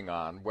working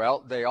on?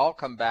 Well, they all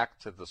come back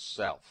to the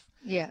self.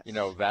 Yes. You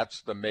know,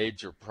 that's the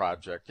major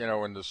project. You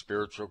know, in the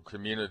spiritual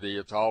community,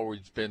 it's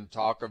always been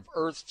talk of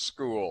Earth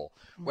School.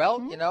 Well,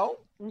 you know,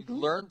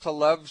 learn to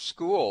love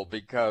school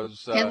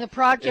because and the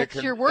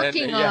projects you're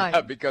working on.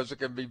 Yeah, because it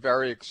can be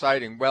very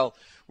exciting. Well,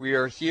 we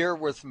are here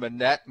with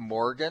Mannette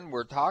Morgan.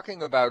 We're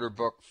talking about her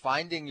book,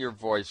 Finding Your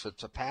Voice.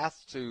 It's a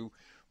path to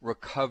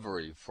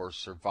recovery for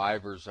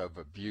survivors of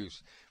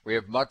abuse. We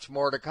have much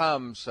more to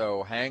come,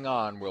 so hang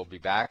on. We'll be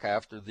back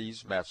after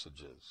these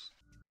messages.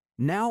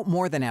 Now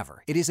more than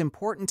ever, it is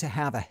important to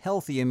have a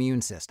healthy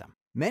immune system.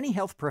 Many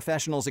health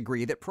professionals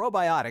agree that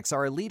probiotics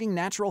are a leading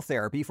natural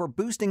therapy for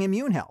boosting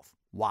immune health.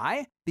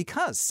 Why?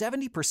 Because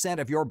 70%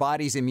 of your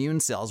body's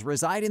immune cells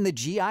reside in the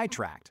GI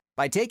tract.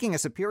 By taking a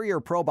superior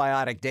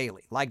probiotic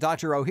daily, like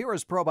Dr.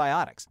 Ohhira's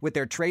probiotics, with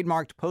their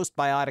trademarked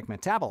postbiotic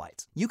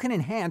metabolites, you can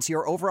enhance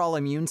your overall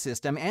immune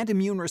system and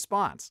immune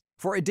response.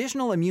 For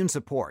additional immune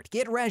support,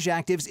 get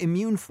RegActive's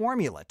Immune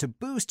Formula to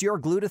boost your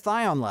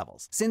glutathione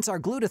levels, since our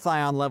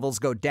glutathione levels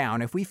go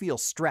down if we feel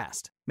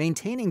stressed.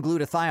 Maintaining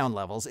glutathione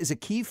levels is a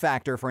key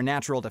factor for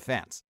natural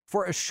defense.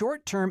 For a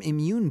short-term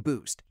immune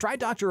boost, try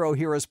Dr.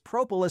 Ohhira's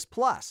Propolis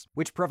Plus,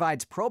 which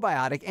provides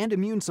probiotic and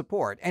immune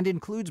support and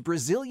includes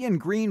Brazilian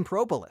green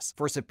propolis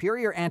for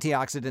superior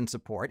antioxidant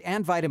support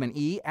and vitamin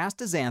E,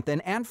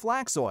 astaxanthin, and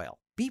flax oil.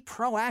 Be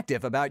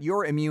proactive about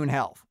your immune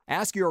health.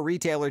 Ask your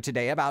retailer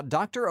today about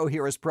Dr.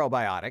 Ohhira's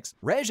probiotics,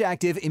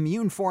 RegActive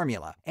Immune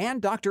Formula,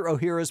 and Dr.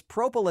 Ohhira's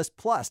Propolis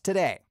Plus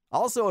today.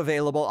 Also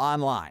available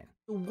online.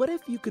 What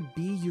if you could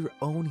be your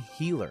own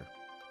healer?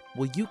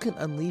 Well, you can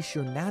unleash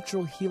your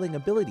natural healing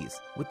abilities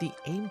with the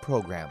AIM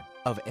program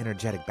of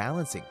energetic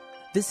balancing.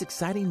 This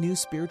exciting new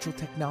spiritual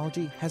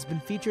technology has been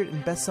featured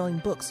in best-selling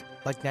books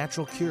like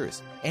Natural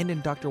Cures, and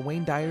in Dr.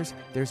 Wayne Dyer's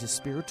There's a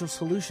Spiritual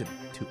Solution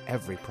to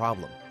Every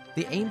Problem.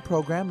 The AIM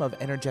program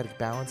of energetic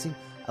balancing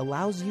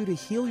allows you to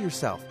heal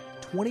yourself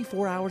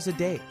 24 hours a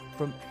day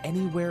from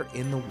anywhere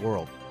in the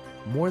world.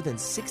 More than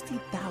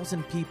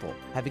 60,000 people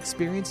have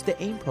experienced the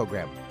AIM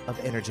program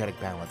of energetic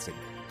balancing.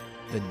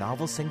 The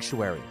novel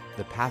Sanctuary,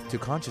 The Path to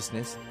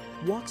Consciousness,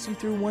 walks you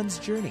through one's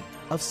journey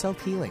of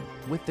self-healing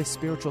with this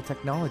spiritual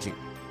technology.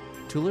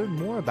 To learn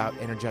more about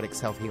energetic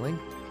self-healing,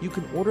 you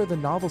can order the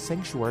novel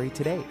Sanctuary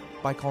today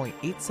by calling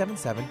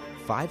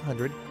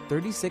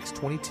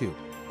 877-500-3622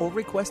 or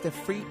request a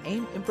free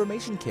AIM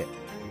information kit.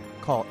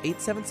 Call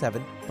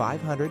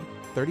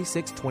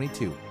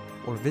 877-500-3622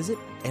 or visit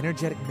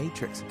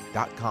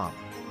energeticmatrix.com.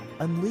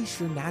 Unleash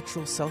your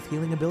natural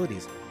self-healing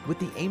abilities with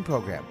the AIM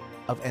program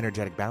of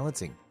energetic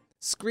balancing.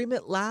 Scream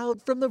it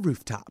loud from the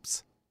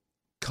rooftops.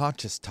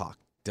 Conscious Talk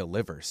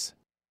delivers.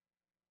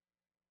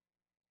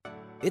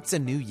 It's a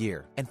new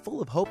year and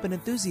full of hope and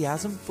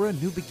enthusiasm for a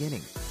new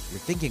beginning. You're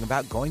thinking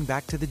about going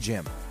back to the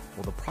gym.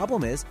 Well, the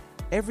problem is,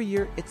 every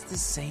year it's the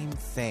same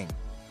thing.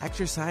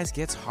 Exercise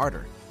gets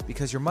harder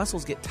because your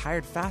muscles get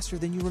tired faster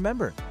than you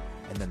remember.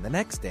 And then the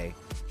next day,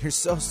 you're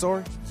so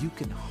sore you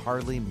can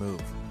hardly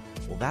move.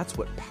 Well, that's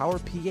what Power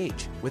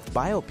pH with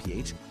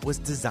BioPH was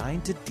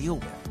designed to deal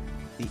with.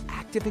 The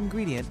active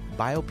ingredient,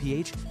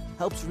 BioPH,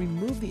 helps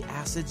remove the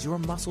acids your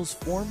muscles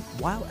form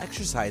while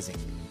exercising,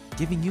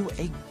 giving you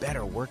a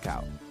better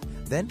workout.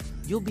 Then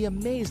you'll be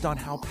amazed on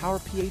how Power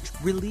pH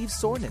relieves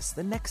soreness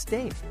the next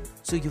day,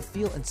 so you'll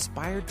feel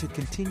inspired to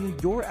continue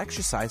your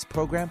exercise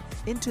program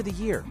into the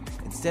year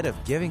instead of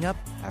giving up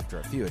after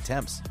a few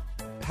attempts.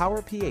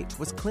 Power pH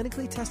was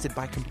clinically tested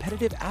by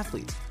competitive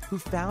athletes who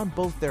found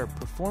both their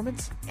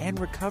performance and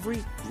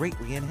recovery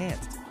greatly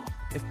enhanced.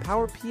 If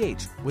Power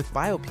pH with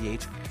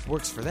BioPH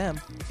works for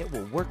them, it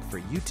will work for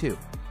you too.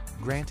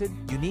 Granted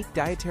unique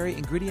dietary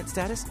ingredient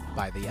status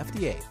by the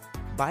FDA.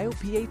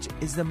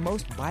 BioPH is the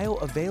most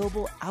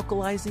bioavailable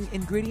alkalizing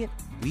ingredient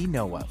we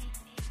know of.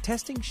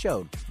 Testing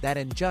showed that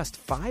in just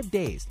 5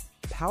 days,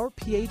 Power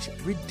pH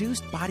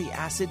reduced body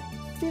acid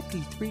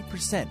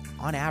 53%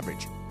 on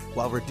average,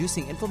 while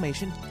reducing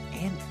inflammation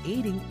and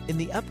aiding in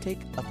the uptake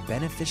of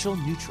beneficial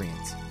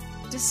nutrients.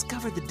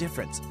 Discover the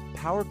difference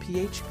Power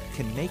pH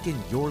can make in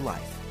your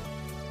life.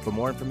 For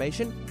more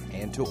information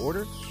and to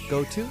order,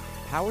 go to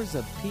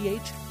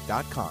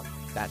powersofph.com.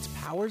 That's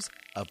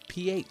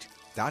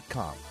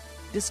powersofph.com.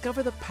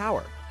 Discover the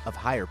power of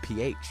higher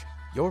pH.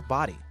 Your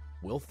body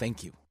will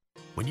thank you.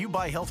 When you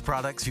buy health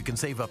products, you can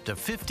save up to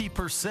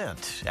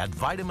 50% at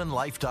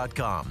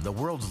vitaminlife.com, the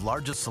world's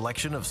largest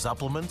selection of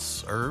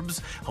supplements, herbs,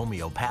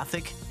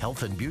 homeopathic,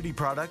 health and beauty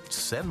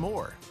products, and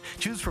more.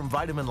 Choose from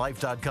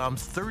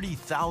vitaminlife.com's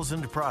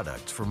 30,000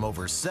 products from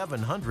over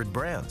 700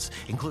 brands,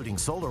 including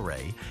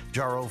Solaray,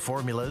 Jarrow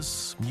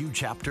Formulas, New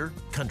Chapter,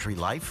 Country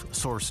Life,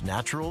 Source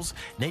Naturals,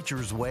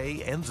 Nature's Way,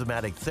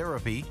 Enzymatic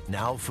Therapy,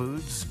 Now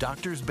Foods,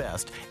 Doctor's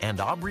Best,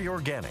 and Aubrey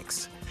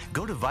Organics.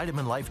 Go to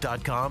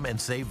vitaminlife.com and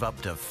save up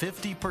to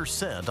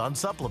 50% on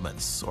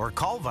supplements, or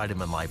call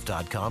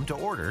vitaminlife.com to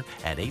order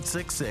at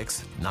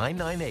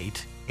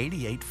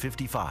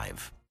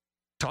 866-998-8855.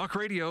 Talk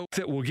radio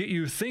that will get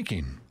you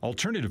thinking.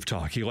 Alternative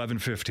Talk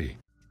 1150.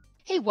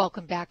 Hey,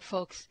 welcome back,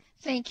 folks.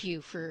 Thank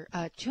you for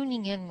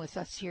tuning in with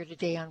us here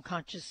today on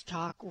Conscious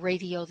Talk,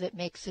 radio that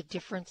makes a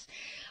difference.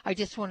 I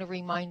just want to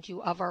remind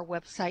you of our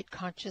website,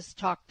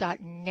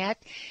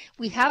 conscioustalk.net.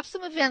 We have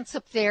some events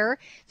up there.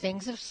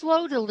 Things have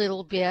slowed a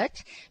little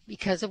bit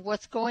because of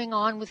what's going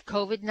on with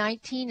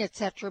COVID-19,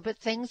 etc., but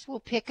things will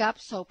pick up,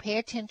 so pay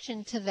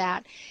attention to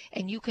that.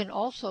 And you can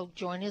also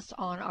join us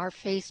on our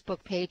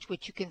Facebook page,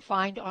 which you can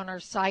find on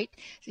our site.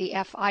 The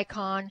F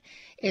icon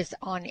is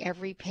on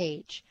every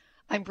page.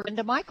 I'm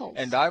Brenda Michaels.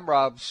 And I'm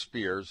Rob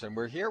Spears, and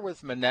we're here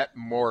with Mannette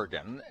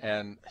Morgan,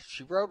 and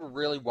she wrote a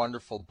really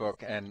wonderful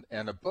book, and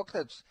a book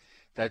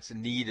that's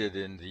needed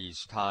in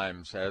these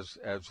times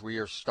as we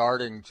are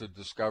starting to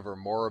discover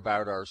more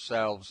about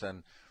ourselves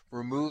and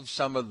remove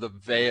some of the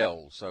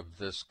veils of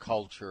this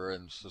culture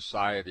and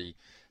society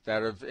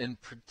that have in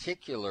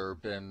particular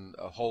been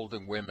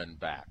holding women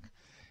back.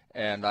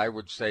 And I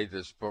would say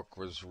this book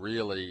was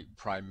really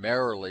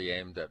primarily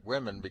aimed at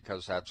women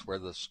because that's where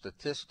the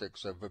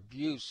statistics of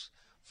abuse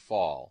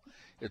fall.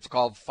 It's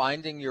called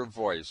Finding Your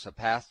Voice, A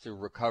Path to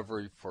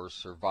Recovery for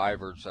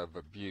Survivors of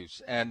Abuse.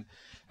 And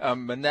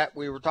Mannette,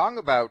 we were talking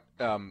about,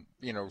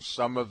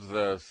 some of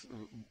the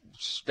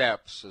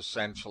steps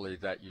essentially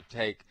that you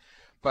take,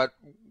 but,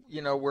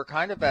 we're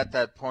kind of at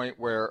that point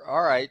where,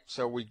 all right,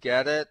 so we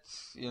get it,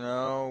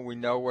 we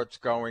know what's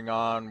going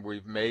on,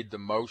 we've made the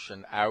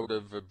motion out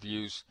of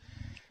abuse.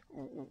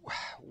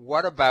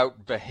 What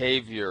about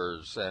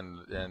behaviors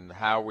and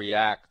how we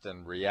act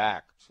and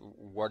react?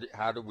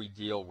 How do we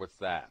deal with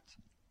that?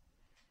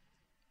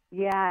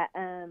 Yeah,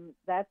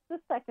 that's the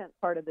second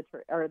part of the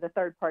tree, or the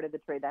third part of the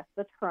tree. That's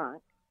the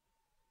trunk.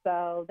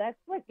 So that's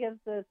what gives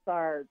us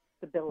our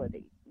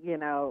stability,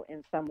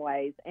 in some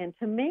ways. And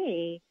to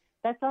me,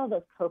 that's all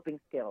those coping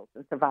skills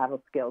and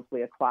survival skills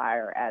we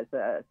acquire as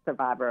a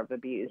survivor of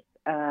abuse.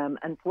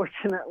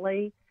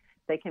 Unfortunately,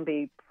 they can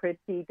be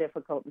pretty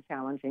difficult and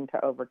challenging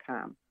to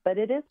overcome, but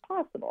it is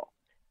possible.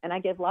 And I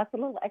give lots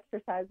of little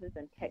exercises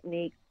and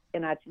techniques,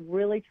 and I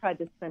really tried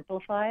to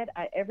simplify it.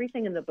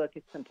 Everything in the book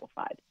is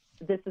simplified.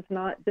 This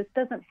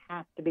doesn't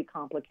have to be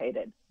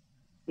complicated.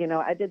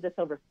 I did this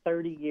over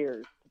 30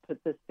 years to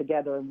put this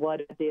together and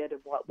what it did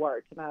and what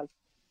worked. And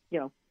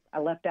I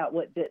left out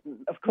what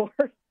didn't, of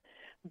course.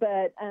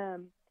 But,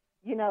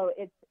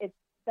 it's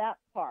that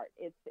part.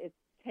 It's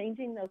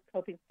changing those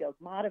coping skills,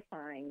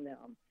 modifying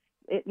them,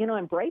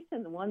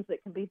 embracing the ones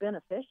that can be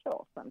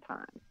beneficial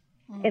sometimes.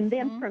 Mm-hmm. And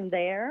then from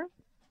there,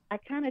 I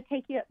kind of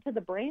take you up to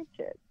the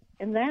branches.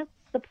 And that's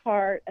the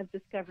part of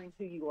discovering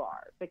who you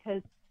are.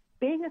 Because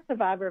being a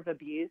survivor of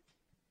abuse,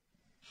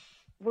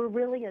 we're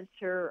really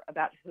unsure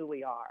about who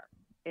we are.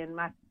 And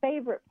my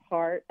favorite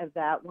part of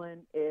that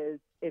one is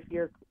if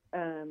your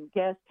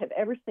guests have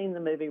ever seen the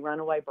movie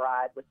Runaway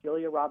Bride with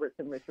Julia Roberts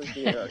and Richard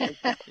Gere. It's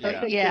a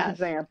perfect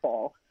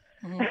example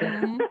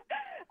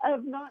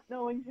of not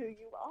knowing who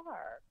you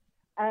are.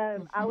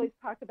 I always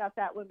talk about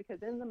that one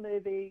because in the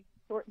movie,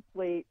 short and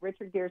sweet,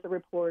 Richard Gere's a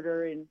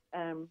reporter, and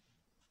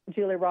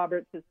Julia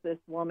Roberts is this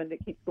woman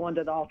that keeps going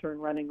to the altar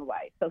and running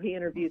away. So he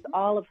interviews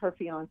all of her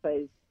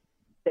fiancés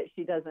that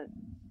she doesn't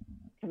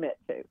commit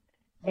to.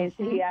 And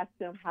so he asks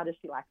them, how does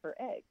she like her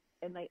eggs?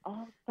 And they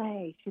all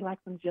say, she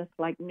likes them just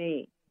like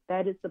me.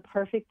 That is the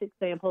perfect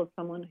example of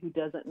someone who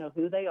doesn't know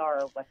who they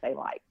are or what they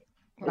like,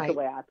 is the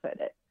way I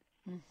put it.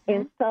 Mm-hmm.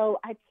 And so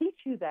I teach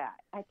you that.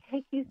 I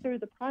take you through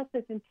the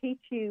process and teach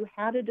you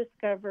how to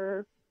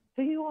discover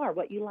who you are,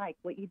 what you like,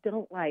 what you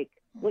don't like,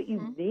 what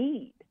you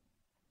need,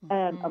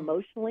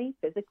 emotionally,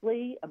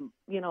 physically,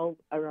 in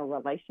a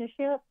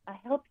relationship. I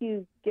help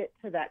you get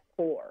to that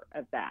core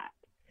of that.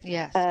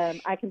 Yes.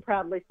 I can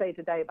proudly say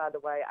today, by the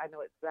way, I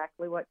know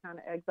exactly what kind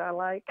of eggs I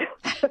like.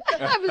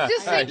 I was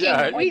just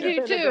thinking, we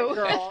do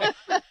too.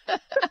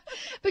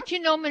 But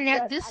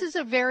Mannette, this is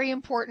a very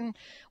important,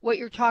 what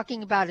you're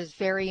talking about is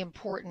very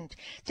important,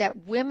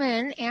 that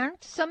women and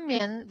some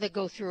men that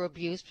go through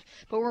abuse,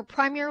 but we're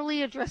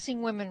primarily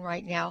addressing women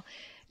right now,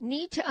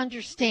 need to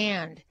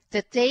understand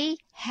that they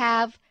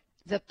have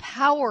the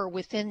power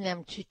within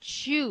them to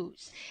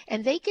choose,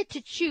 and they get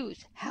to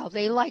choose how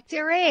they like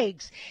their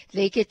eggs.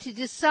 They get to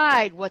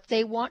decide what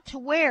they want to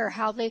wear,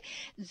 how they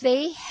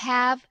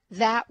have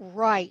that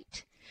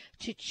right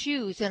to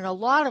choose. And a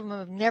lot of them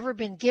have never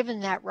been given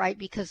that right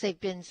because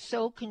they've been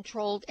so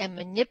controlled and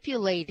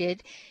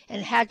manipulated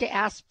and had to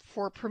ask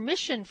for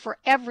permission for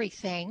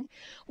everything,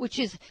 which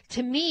is,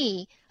 to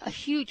me, a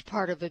huge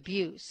part of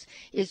abuse,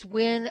 is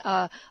when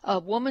a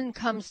woman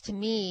comes to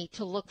me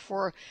to look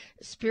for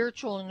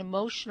spiritual and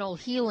emotional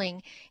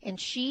healing,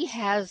 and she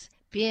has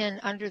been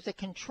under the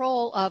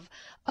control of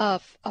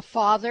a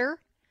father,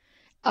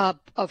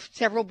 of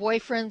several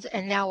boyfriends,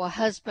 and now a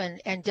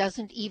husband, and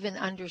doesn't even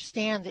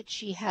understand that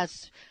she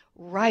has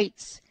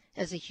rights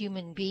as a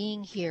human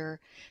being here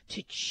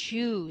to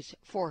choose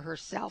for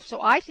herself.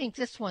 So I think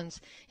this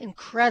one's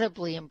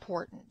incredibly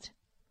important.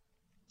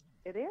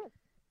 It is.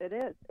 It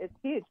is. It's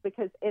huge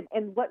because,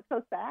 and what's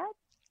so sad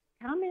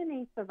how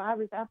many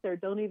survivors out there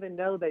don't even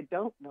know they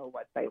don't know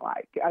what they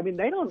like? I mean,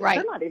 they don't, Right.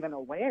 they're not even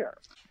aware.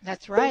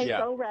 That's right. They're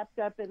so wrapped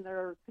up in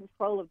their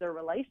control of their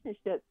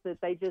relationships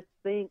that they just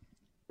think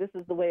this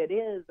is the way it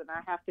is and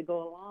I have to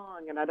go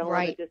along and I don't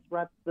want to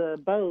disrupt the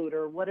boat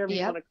or whatever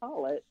you want to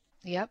call it.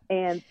 Yep.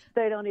 And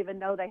they don't even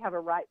know they have a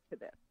right to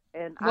this.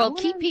 And well, I want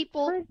keep to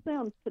people encourage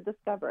them to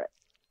discover it.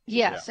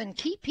 Yes, and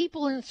keep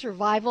people in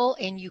survival,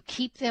 and you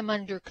keep them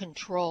under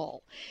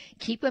control.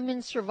 Keep them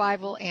in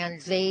survival, and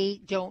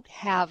they don't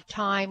have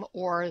time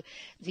or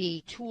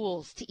the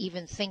tools to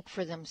even think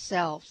for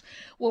themselves.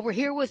 Well, we're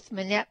here with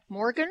Mannette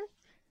Morgan.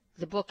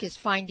 The book is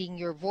Finding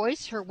Your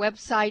Voice. Her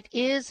website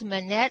is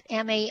Mannette,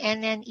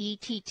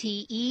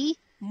 Mannette,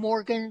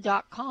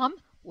 Morgan.com.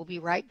 We'll be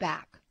right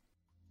back.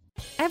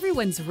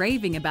 Everyone's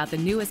raving about the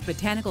newest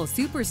botanical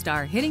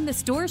superstar hitting the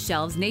store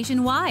shelves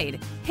nationwide.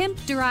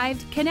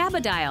 Hemp-derived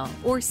cannabidiol,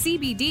 or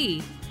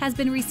CBD, has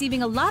been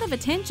receiving a lot of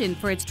attention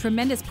for its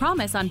tremendous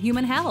promise on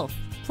human health.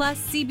 Plus,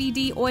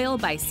 CBD Oil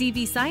by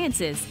CV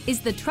Sciences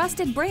is the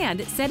trusted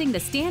brand setting the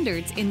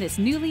standards in this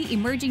newly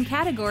emerging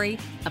category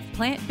of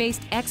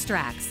plant-based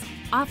extracts,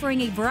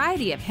 offering a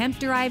variety of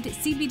hemp-derived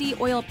CBD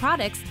oil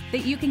products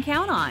that you can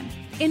count on.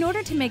 In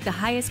order to make the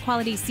highest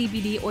quality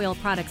CBD oil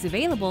products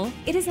available,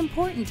 it is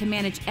important to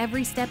manage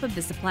every step of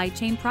the supply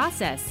chain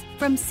process,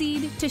 from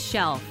seed to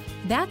shelf.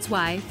 That's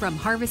why, from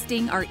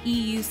harvesting our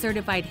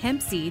EU-certified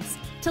hemp seeds,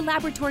 to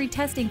laboratory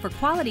testing for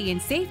quality and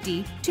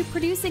safety, to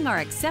producing our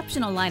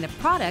exceptional line of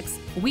products,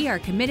 we are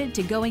committed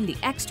to going the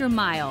extra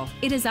mile.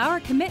 It is our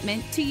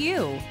commitment to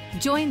you.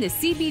 Join the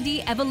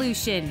CBD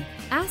evolution.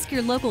 Ask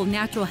your local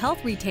natural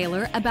health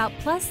retailer about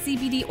Plus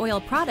CBD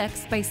oil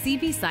products by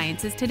CV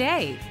Sciences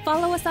today.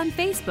 Follow us on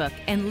Facebook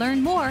and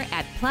learn more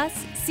at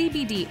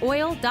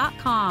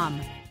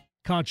pluscbdoil.com.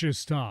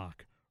 Conscious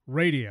Talk,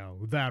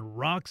 radio that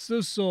rocks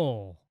the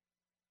soul.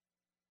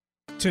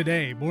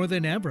 Today, more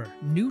than ever,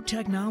 new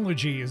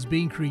technology is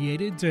being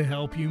created to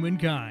help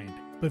humankind.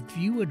 But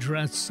few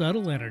address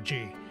subtle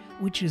energy,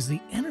 which is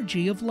the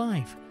energy of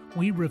life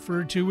we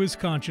refer to as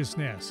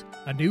consciousness.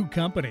 A new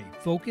company,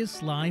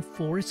 Focus Life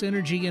Force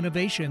Energy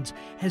Innovations,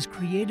 has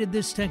created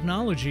this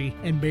technology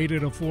and made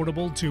it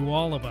affordable to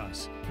all of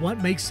us.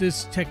 What makes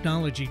this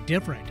technology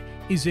different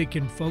is it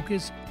can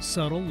focus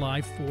subtle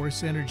life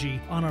force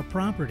energy on a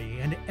property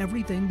and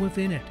everything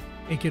within it.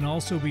 It can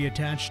also be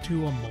attached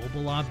to a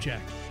mobile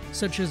object,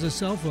 such as a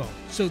cell phone,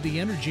 so the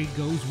energy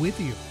goes with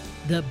you.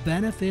 The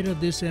benefit of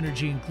this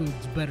energy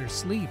includes better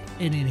sleep,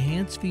 an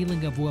enhanced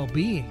feeling of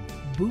well-being,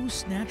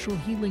 boosts natural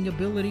healing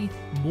ability,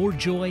 more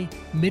joy,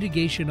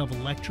 mitigation of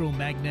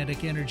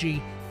electromagnetic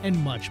energy, and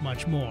much,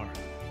 much more.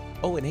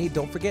 Oh, and hey,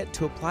 don't forget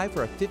to apply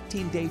for a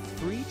 15-day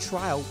free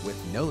trial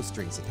with no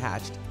strings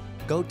attached.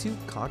 Go to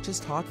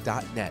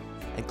ConsciousTalk.net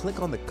and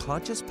click on the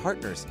Conscious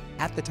Partners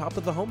at the top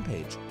of the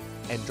homepage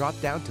and drop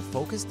down to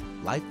Focused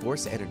Life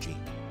Force Energy.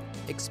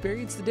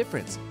 Experience the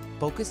difference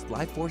Focused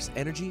Life Force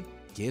Energy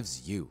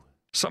gives you.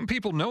 Some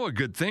people know a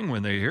good thing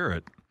when they hear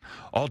it.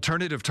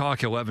 Alternative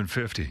Talk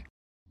 1150.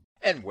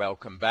 And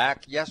welcome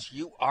back. Yes,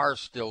 you are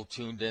still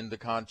tuned in to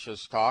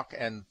Conscious Talk,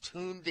 and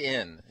tuned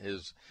in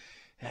is,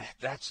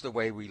 that's the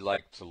way we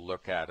like to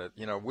look at it.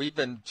 You know, we've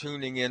been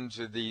tuning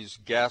into these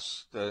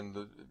guests and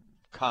the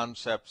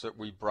concepts that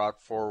we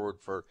brought forward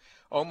for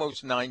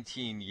almost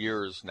 19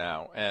 years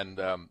now, and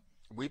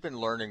we've been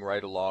learning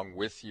right along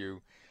with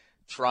you,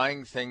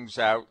 trying things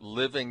out,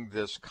 living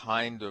this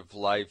kind of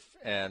life,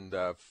 and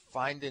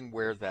finding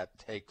where that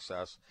takes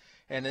us.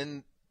 And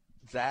in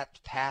that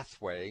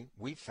pathway,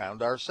 we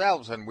found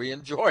ourselves and we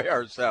enjoy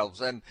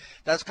ourselves. And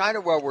that's kind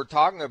of what we're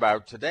talking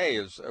about today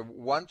is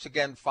once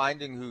again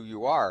finding who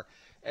you are.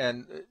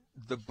 And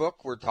the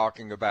book we're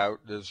talking about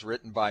is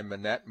written by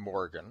Mannette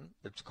Morgan.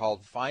 It's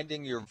called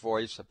Finding Your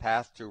Voice, A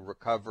Path to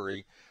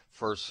Recovery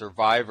for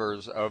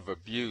Survivors of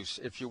Abuse.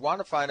 If you want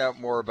to find out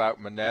more about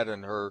Mannette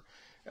and her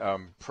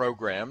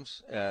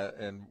programs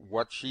and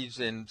what she's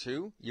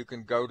into, you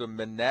can go to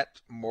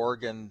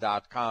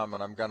MannetteMorgan.com,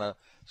 and I'm going to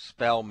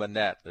spell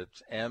Mannette.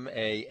 It's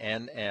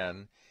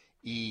MANNETTE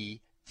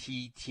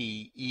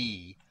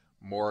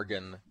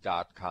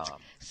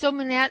Morgan.com. So,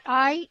 Mannette,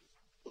 I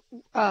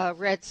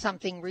read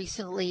something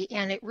recently,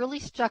 and it really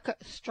struck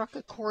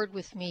a chord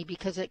with me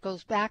because it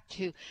goes back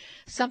to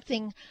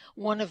something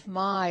one of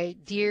my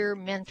dear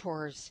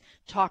mentors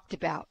talked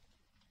about.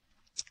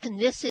 And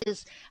this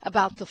is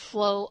about the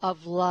flow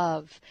of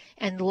love,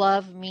 and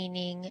love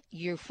meaning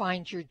you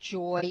find your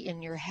joy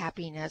in your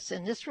happiness.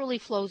 And this really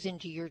flows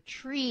into your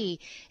tree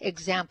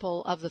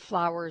example of the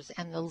flowers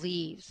and the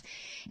leaves.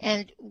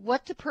 And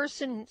what the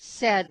person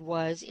said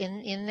was,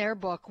 in their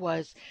book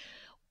was,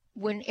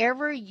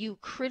 whenever you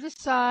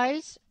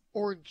criticize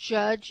or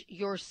judge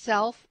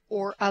yourself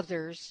or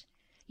others,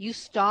 you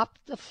stop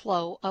the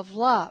flow of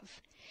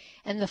love.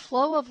 And the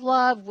flow of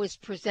love was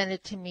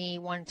presented to me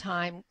one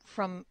time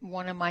from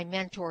one of my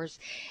mentors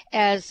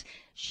as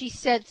she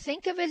said,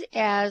 think of it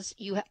as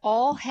you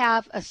all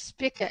have a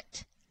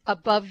spigot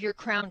above your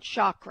crown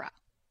chakra.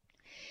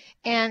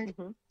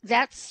 And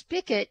that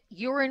spigot,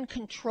 you're in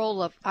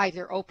control of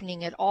either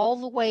opening it all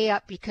the way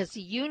up, because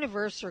the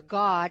universe or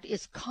God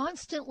is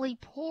constantly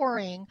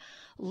pouring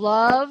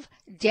love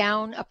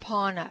down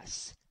upon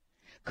us.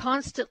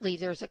 Constantly,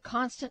 there's a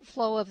constant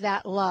flow of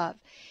that love.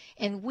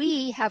 And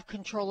we have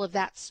control of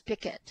that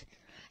spigot.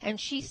 And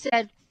she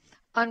said,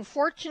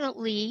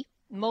 unfortunately,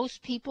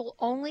 most people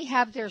only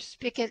have their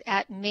spigot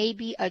at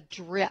maybe a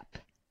drip.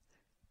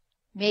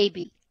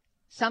 Maybe.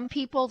 Some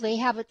people, they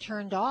have it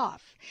turned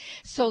off.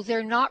 So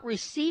they're not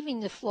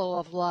receiving the flow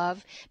of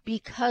love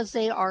because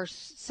they are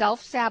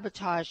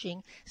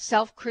self-sabotaging,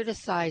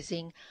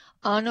 self-criticizing,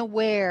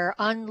 unaware,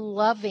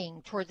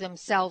 unloving toward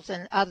themselves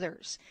and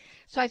others.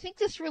 So I think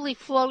this really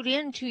flowed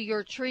into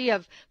your tree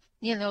of,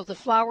 the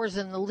flowers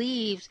and the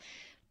leaves,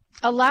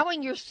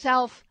 allowing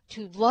yourself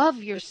to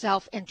love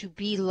yourself and to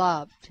be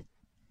loved.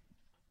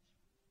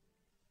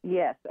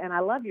 Yes, and I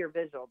love your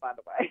visual, by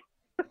the way.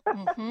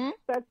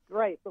 That's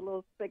great, the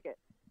little spigot.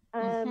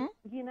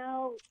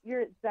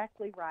 You're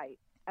exactly right.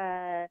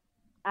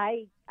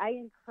 I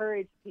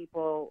encourage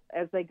people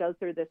as they go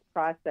through this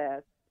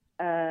process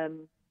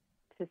to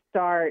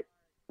start,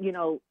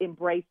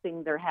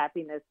 embracing their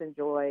happiness and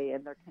joy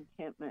and their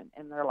contentment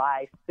in their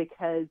life,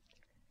 because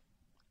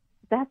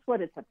that's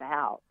what it's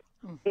about.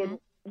 And,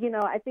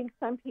 I think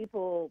some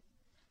people,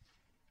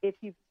 if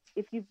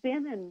you've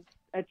been in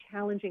a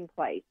challenging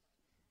place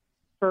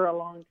for a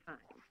long time,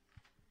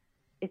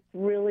 it's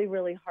really,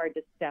 really hard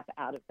to step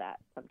out of that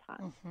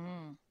sometimes.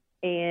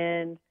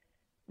 And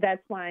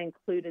that's why I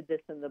included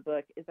this in the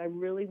book, is I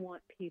really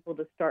want people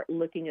to start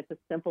looking at the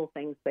simple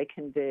things they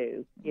can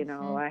do.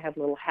 I have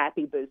little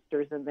happy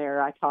boosters in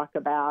there I talk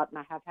about, and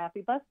I have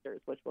happy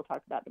busters, which we'll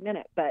talk about in a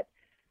minute. But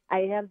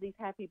I have these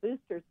happy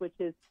boosters, which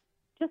is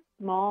just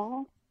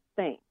small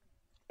things.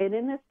 And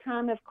in this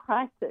time of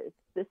crisis,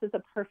 this is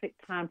a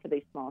perfect time for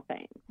these small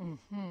things.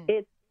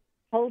 It's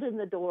holding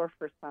the door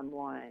for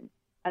someone,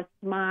 a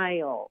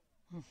smile,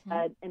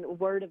 and a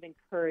word of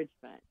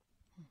encouragement.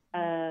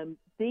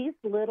 These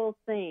little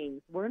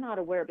things, we're not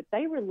aware, but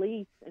they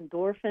release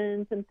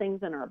endorphins and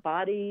things in our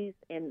bodies,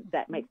 and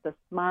that makes us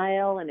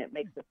smile and it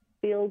makes us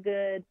feel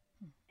good.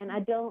 And I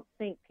don't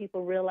think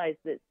people realize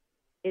that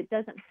it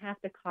doesn't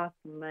have to cost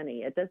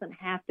money. It doesn't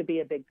have to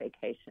be a big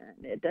vacation.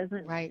 It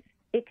doesn't. Right.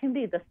 It can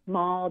be the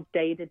small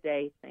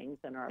day-to-day things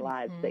in our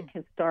lives that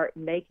can start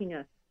making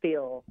us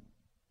feel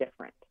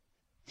different.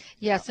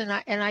 Yes, and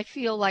I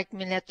feel like,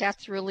 Mannette,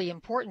 that's really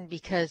important,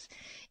 because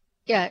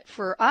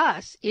for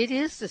us, it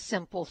is the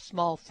simple,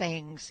 small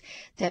things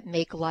that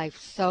make life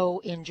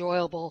so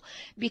enjoyable.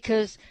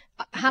 Because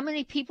how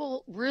many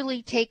people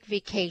really take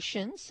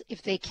vacations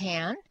if they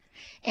can,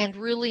 and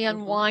really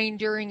unwind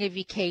during a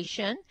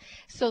vacation?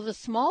 So the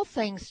small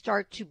things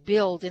start to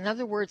build. In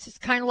other words, it's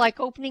kind of like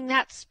opening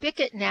that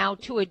spigot now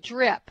to a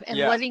drip and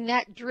letting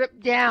that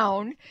drip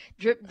down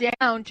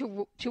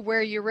to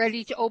where you're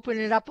ready to open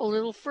it up a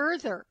little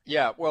further.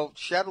 Yeah, well,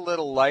 shed a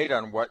little light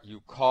on what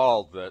you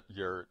call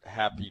your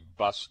happy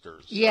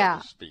busters, so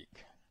to speak.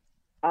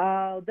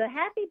 The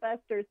happy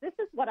busters, this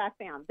is what I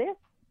found. This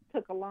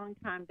took a long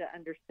time to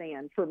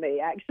understand for me,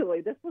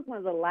 actually. This was one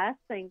of the last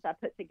things I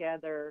put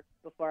together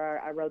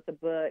before I wrote the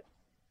book.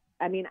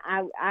 I mean,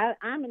 I'm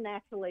a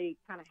naturally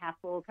kind of half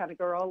full kind of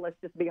girl, let's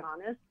just be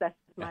honest. That's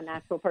my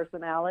natural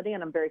personality,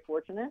 and I'm very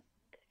fortunate.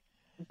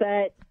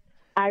 But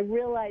I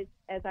realized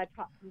as I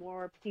talk to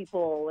more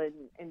people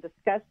and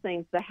discuss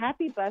things, the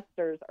happy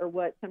busters are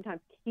what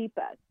sometimes keep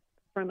us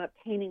from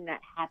obtaining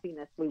that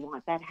happiness we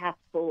want, that half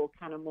full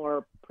kind of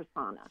more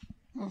persona.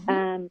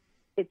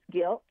 It's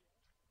guilt,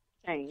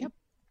 shame,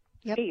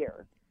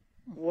 fear,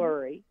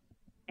 worry,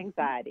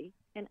 anxiety,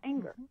 and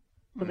anger.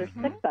 So there's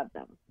 6 of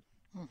them.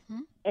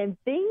 And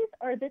these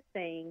are the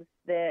things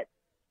that,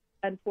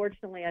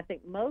 unfortunately, I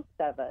think most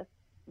of us,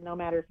 no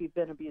matter if you've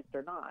been abused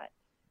or not,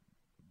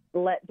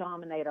 let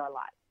dominate our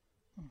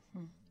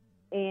life.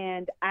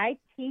 And I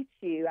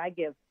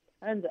give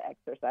tons of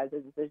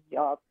exercises, as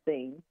y'all have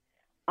seen,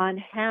 on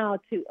how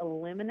to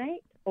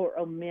eliminate or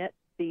omit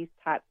these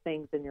type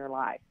things in your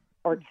life,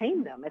 or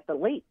tame them at the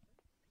least.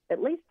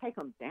 At least take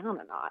them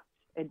down a notch,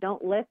 and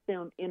don't let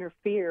them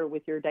interfere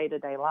with your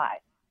day-to-day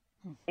life.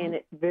 And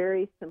it's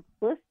very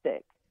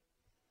simplistic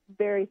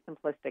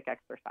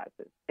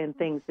exercises and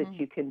things that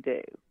you can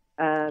do.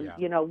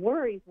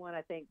 Worry is one,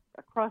 I think,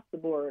 across the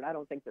board. I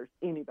don't think there's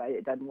anybody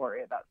that doesn't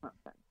worry about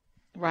something.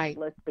 Right.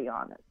 Let's be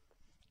honest.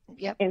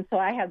 Yep. And so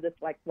I have this,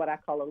 like, what I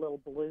call a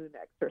little balloon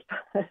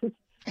exercise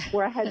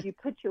where I have you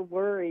put your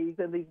worries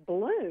in these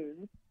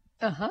balloons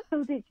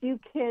so that you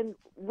can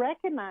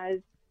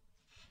recognize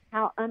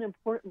how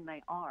unimportant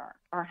they are,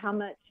 or how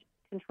much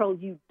control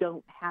you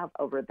don't have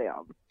over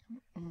them,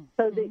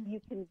 so that you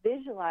can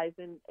visualize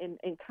and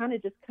kind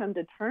of just come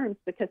to terms.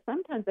 Because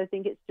sometimes I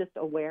think it's just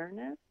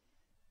awareness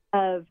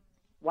of,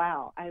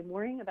 wow, I'm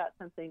worrying about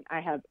something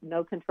I have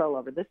no control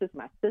over. This is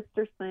my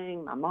sister's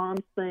thing, my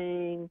mom's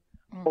thing,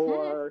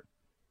 or,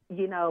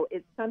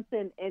 it's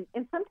something, and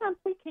sometimes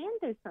we can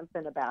do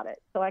something about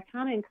it. So I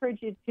kind of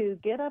encourage you to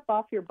get up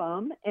off your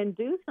bum and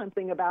do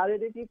something about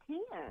it if you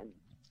can.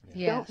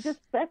 Yes. Don't just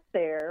sit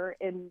there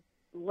and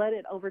let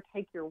it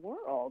overtake your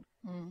world.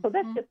 So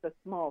that's just a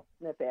small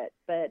snippet.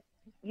 But,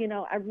 you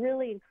know, I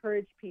really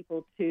encourage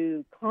people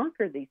to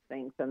conquer these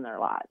things in their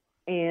lives,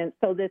 and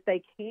so that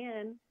they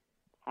can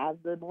have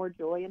the more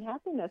joy and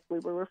happiness we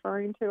were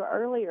referring to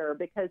earlier,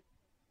 because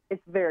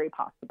it's very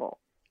possible.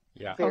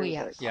 Yeah. Very,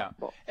 yes. very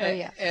possible.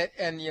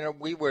 And, you know,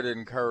 we would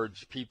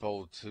encourage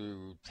people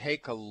to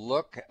take a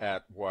look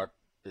at what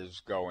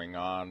is going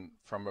on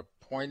from a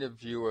point of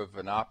view of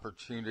an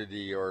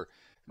opportunity, or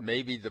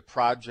maybe the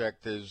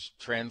project is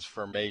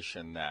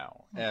transformation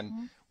now.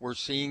 And we're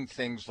seeing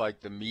things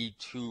like the Me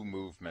Too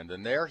movement,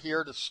 and they're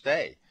here to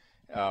stay.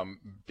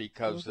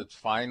 Because it's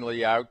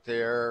finally out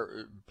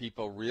there.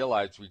 People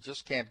realize we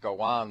just can't go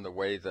on the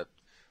way that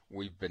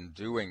we've been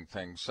doing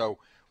things. So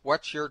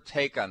what's your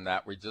take on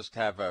that? We just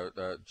have a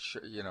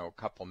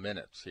couple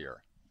minutes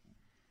here.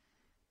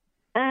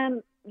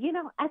 You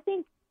know, I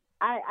think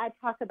I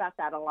talk about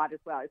that a lot as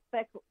well,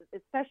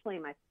 especially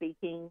in my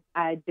speaking.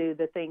 I do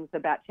the things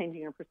about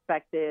changing your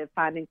perspective,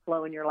 finding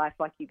flow in your life,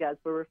 like you guys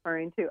were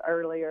referring to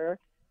earlier,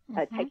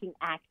 taking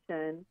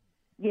action.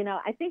 You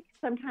know, I think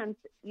sometimes,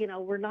 you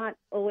know, we're not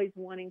always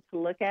wanting to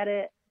look at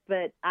it,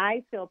 but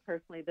I feel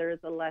personally there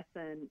is a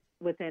lesson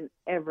within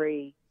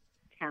every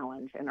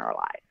challenge in our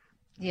life.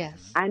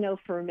 Yes. I know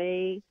for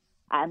me,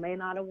 I may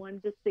not have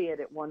wanted to see it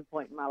at one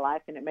point in my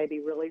life, and it may be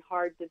really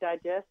hard to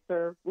digest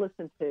or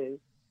listen to,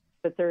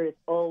 but there is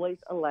always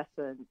a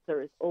lesson.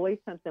 There is always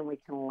something we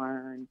can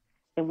learn,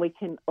 and we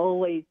can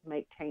always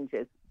make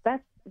changes.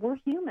 We're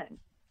human.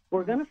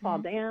 We're going to fall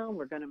down.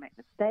 We're going to make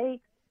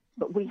mistakes.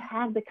 But we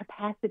have the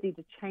capacity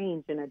to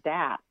change and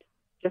adapt,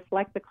 just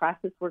like the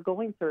crisis we're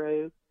going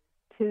through,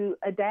 to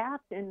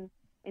adapt and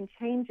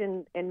change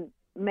and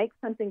make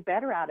something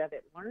better out of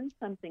it, learn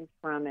something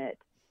from it,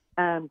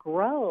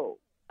 grow,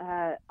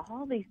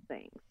 all these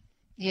things.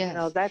 Yes. You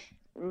know, that's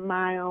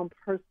my own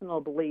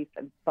personal belief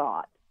and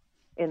thought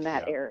in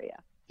that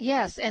area.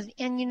 Yes,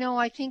 and you know,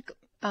 I think,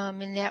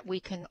 Mannette,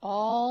 we can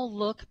all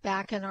look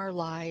back in our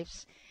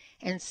lives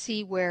and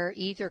see where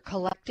either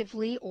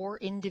collectively or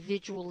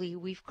individually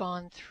we've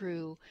gone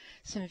through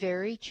some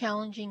very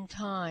challenging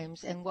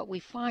times. And what we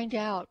find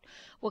out,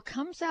 what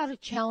comes out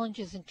of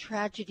challenges and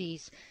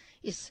tragedies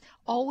is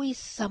always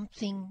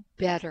something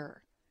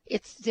better.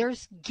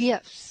 There's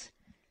gifts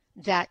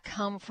that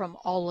come from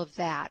all of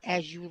that.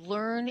 As you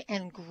learn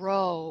and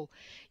grow,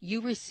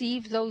 you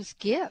receive those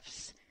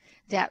gifts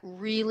that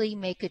really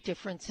make a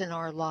difference in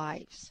our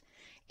lives.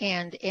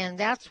 And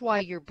that's why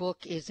your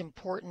book is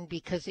important,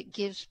 because it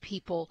gives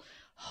people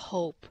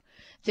hope.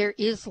 There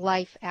is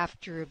life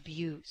after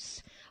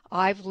abuse.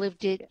 I've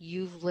lived it.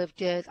 You've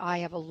lived it. I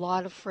have a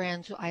lot of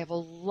friends. I have a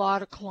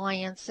lot of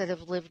clients that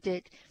have lived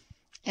it.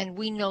 And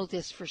we know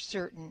this for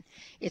certain.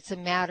 It's a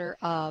matter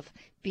of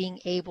being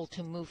able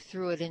to move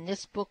through it. And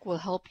this book will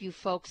help you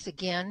folks.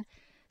 Again,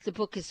 the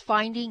book is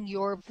Finding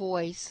Your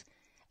Voice,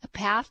 A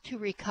Path to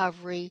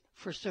Recovery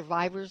for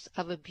Survivors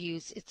of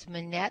Abuse. It's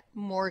Mannette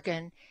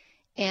Morgan,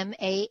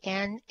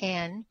 MANNETTE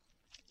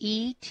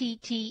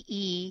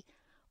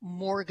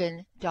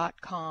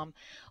Morgan.com.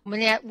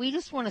 Mannette, we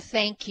just want to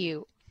thank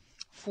you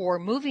for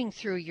moving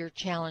through your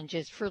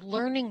challenges, for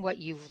learning what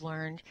you've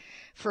learned,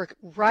 for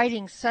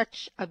writing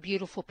such a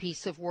beautiful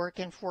piece of work,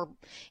 and for,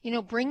 you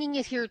know, bringing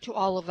it here to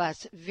all of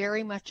us.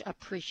 Very much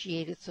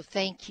appreciated. So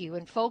thank you.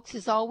 And folks,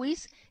 as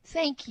always,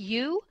 thank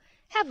you.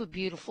 Have a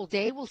beautiful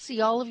day. We'll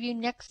see all of you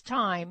next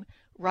time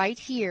right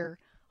here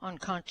on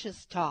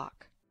Conscious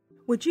Talk.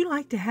 Would you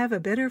like to have a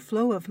better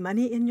flow of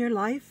money in your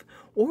life?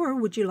 Or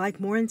would you like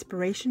more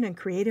inspiration and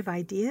creative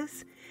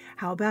ideas?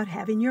 How about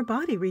having your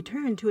body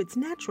return to its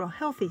natural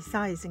healthy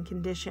size and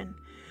condition?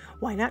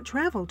 Why not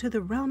travel to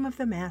the realm of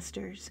the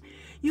masters?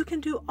 You can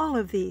do all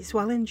of these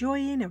while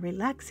enjoying a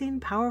relaxing,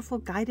 powerful,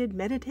 guided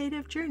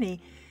meditative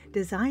journey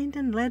designed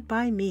and led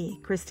by me,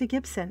 Krista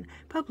Gibson,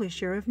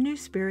 publisher of New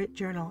Spirit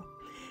Journal.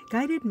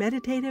 Guided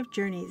meditative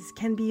journeys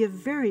can be a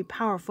very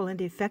powerful and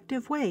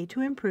effective way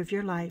to improve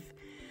your life.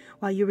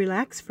 While you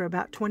relax for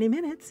about 20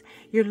 minutes,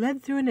 you're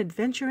led through an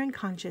adventure in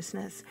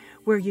consciousness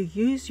where you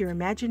use your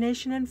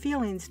imagination and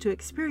feelings to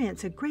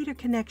experience a greater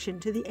connection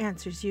to the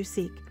answers you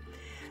seek.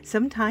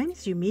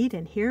 Sometimes you meet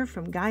and hear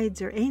from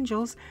guides or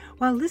angels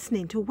while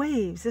listening to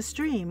waves, a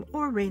stream,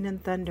 or rain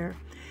and thunder.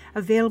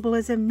 Available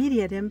as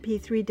immediate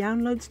MP3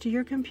 downloads to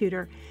your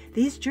computer,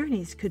 these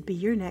journeys could be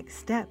your next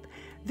step.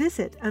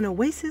 Visit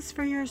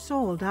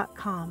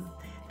anoasisforyoursoul.com.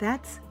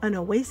 That's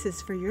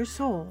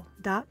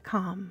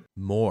anoasisforyoursoul.com.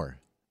 More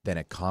than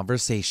a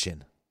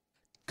conversation.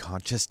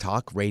 Conscious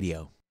Talk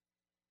Radio.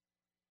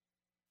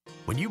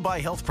 When you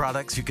buy health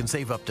products, you can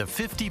save up to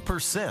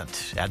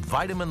 50% at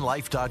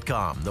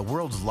vitaminlife.com, the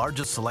world's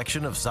largest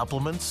selection of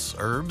supplements,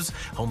 herbs,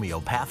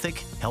 homeopathic,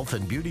 health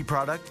and beauty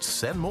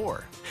products, and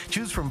more.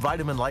 Choose from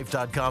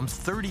vitaminlife.com's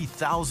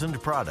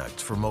 30,000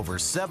 products from over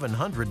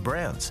 700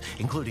 brands,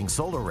 including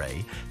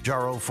Solaray,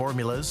 Jarrow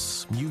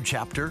Formulas, New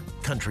Chapter,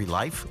 Country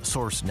Life,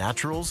 Source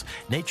Naturals,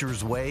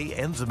 Nature's Way,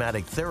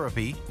 Enzymatic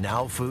Therapy,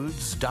 Now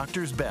Foods,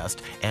 Doctor's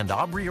Best, and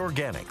Aubrey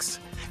Organics.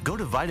 Go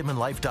to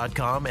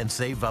vitaminlife.com and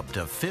save up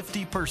to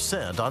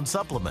 50% on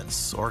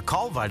supplements, or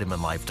call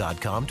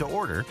vitaminlife.com to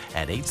order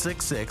at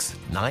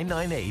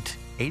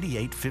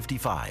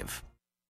 866-998-8855.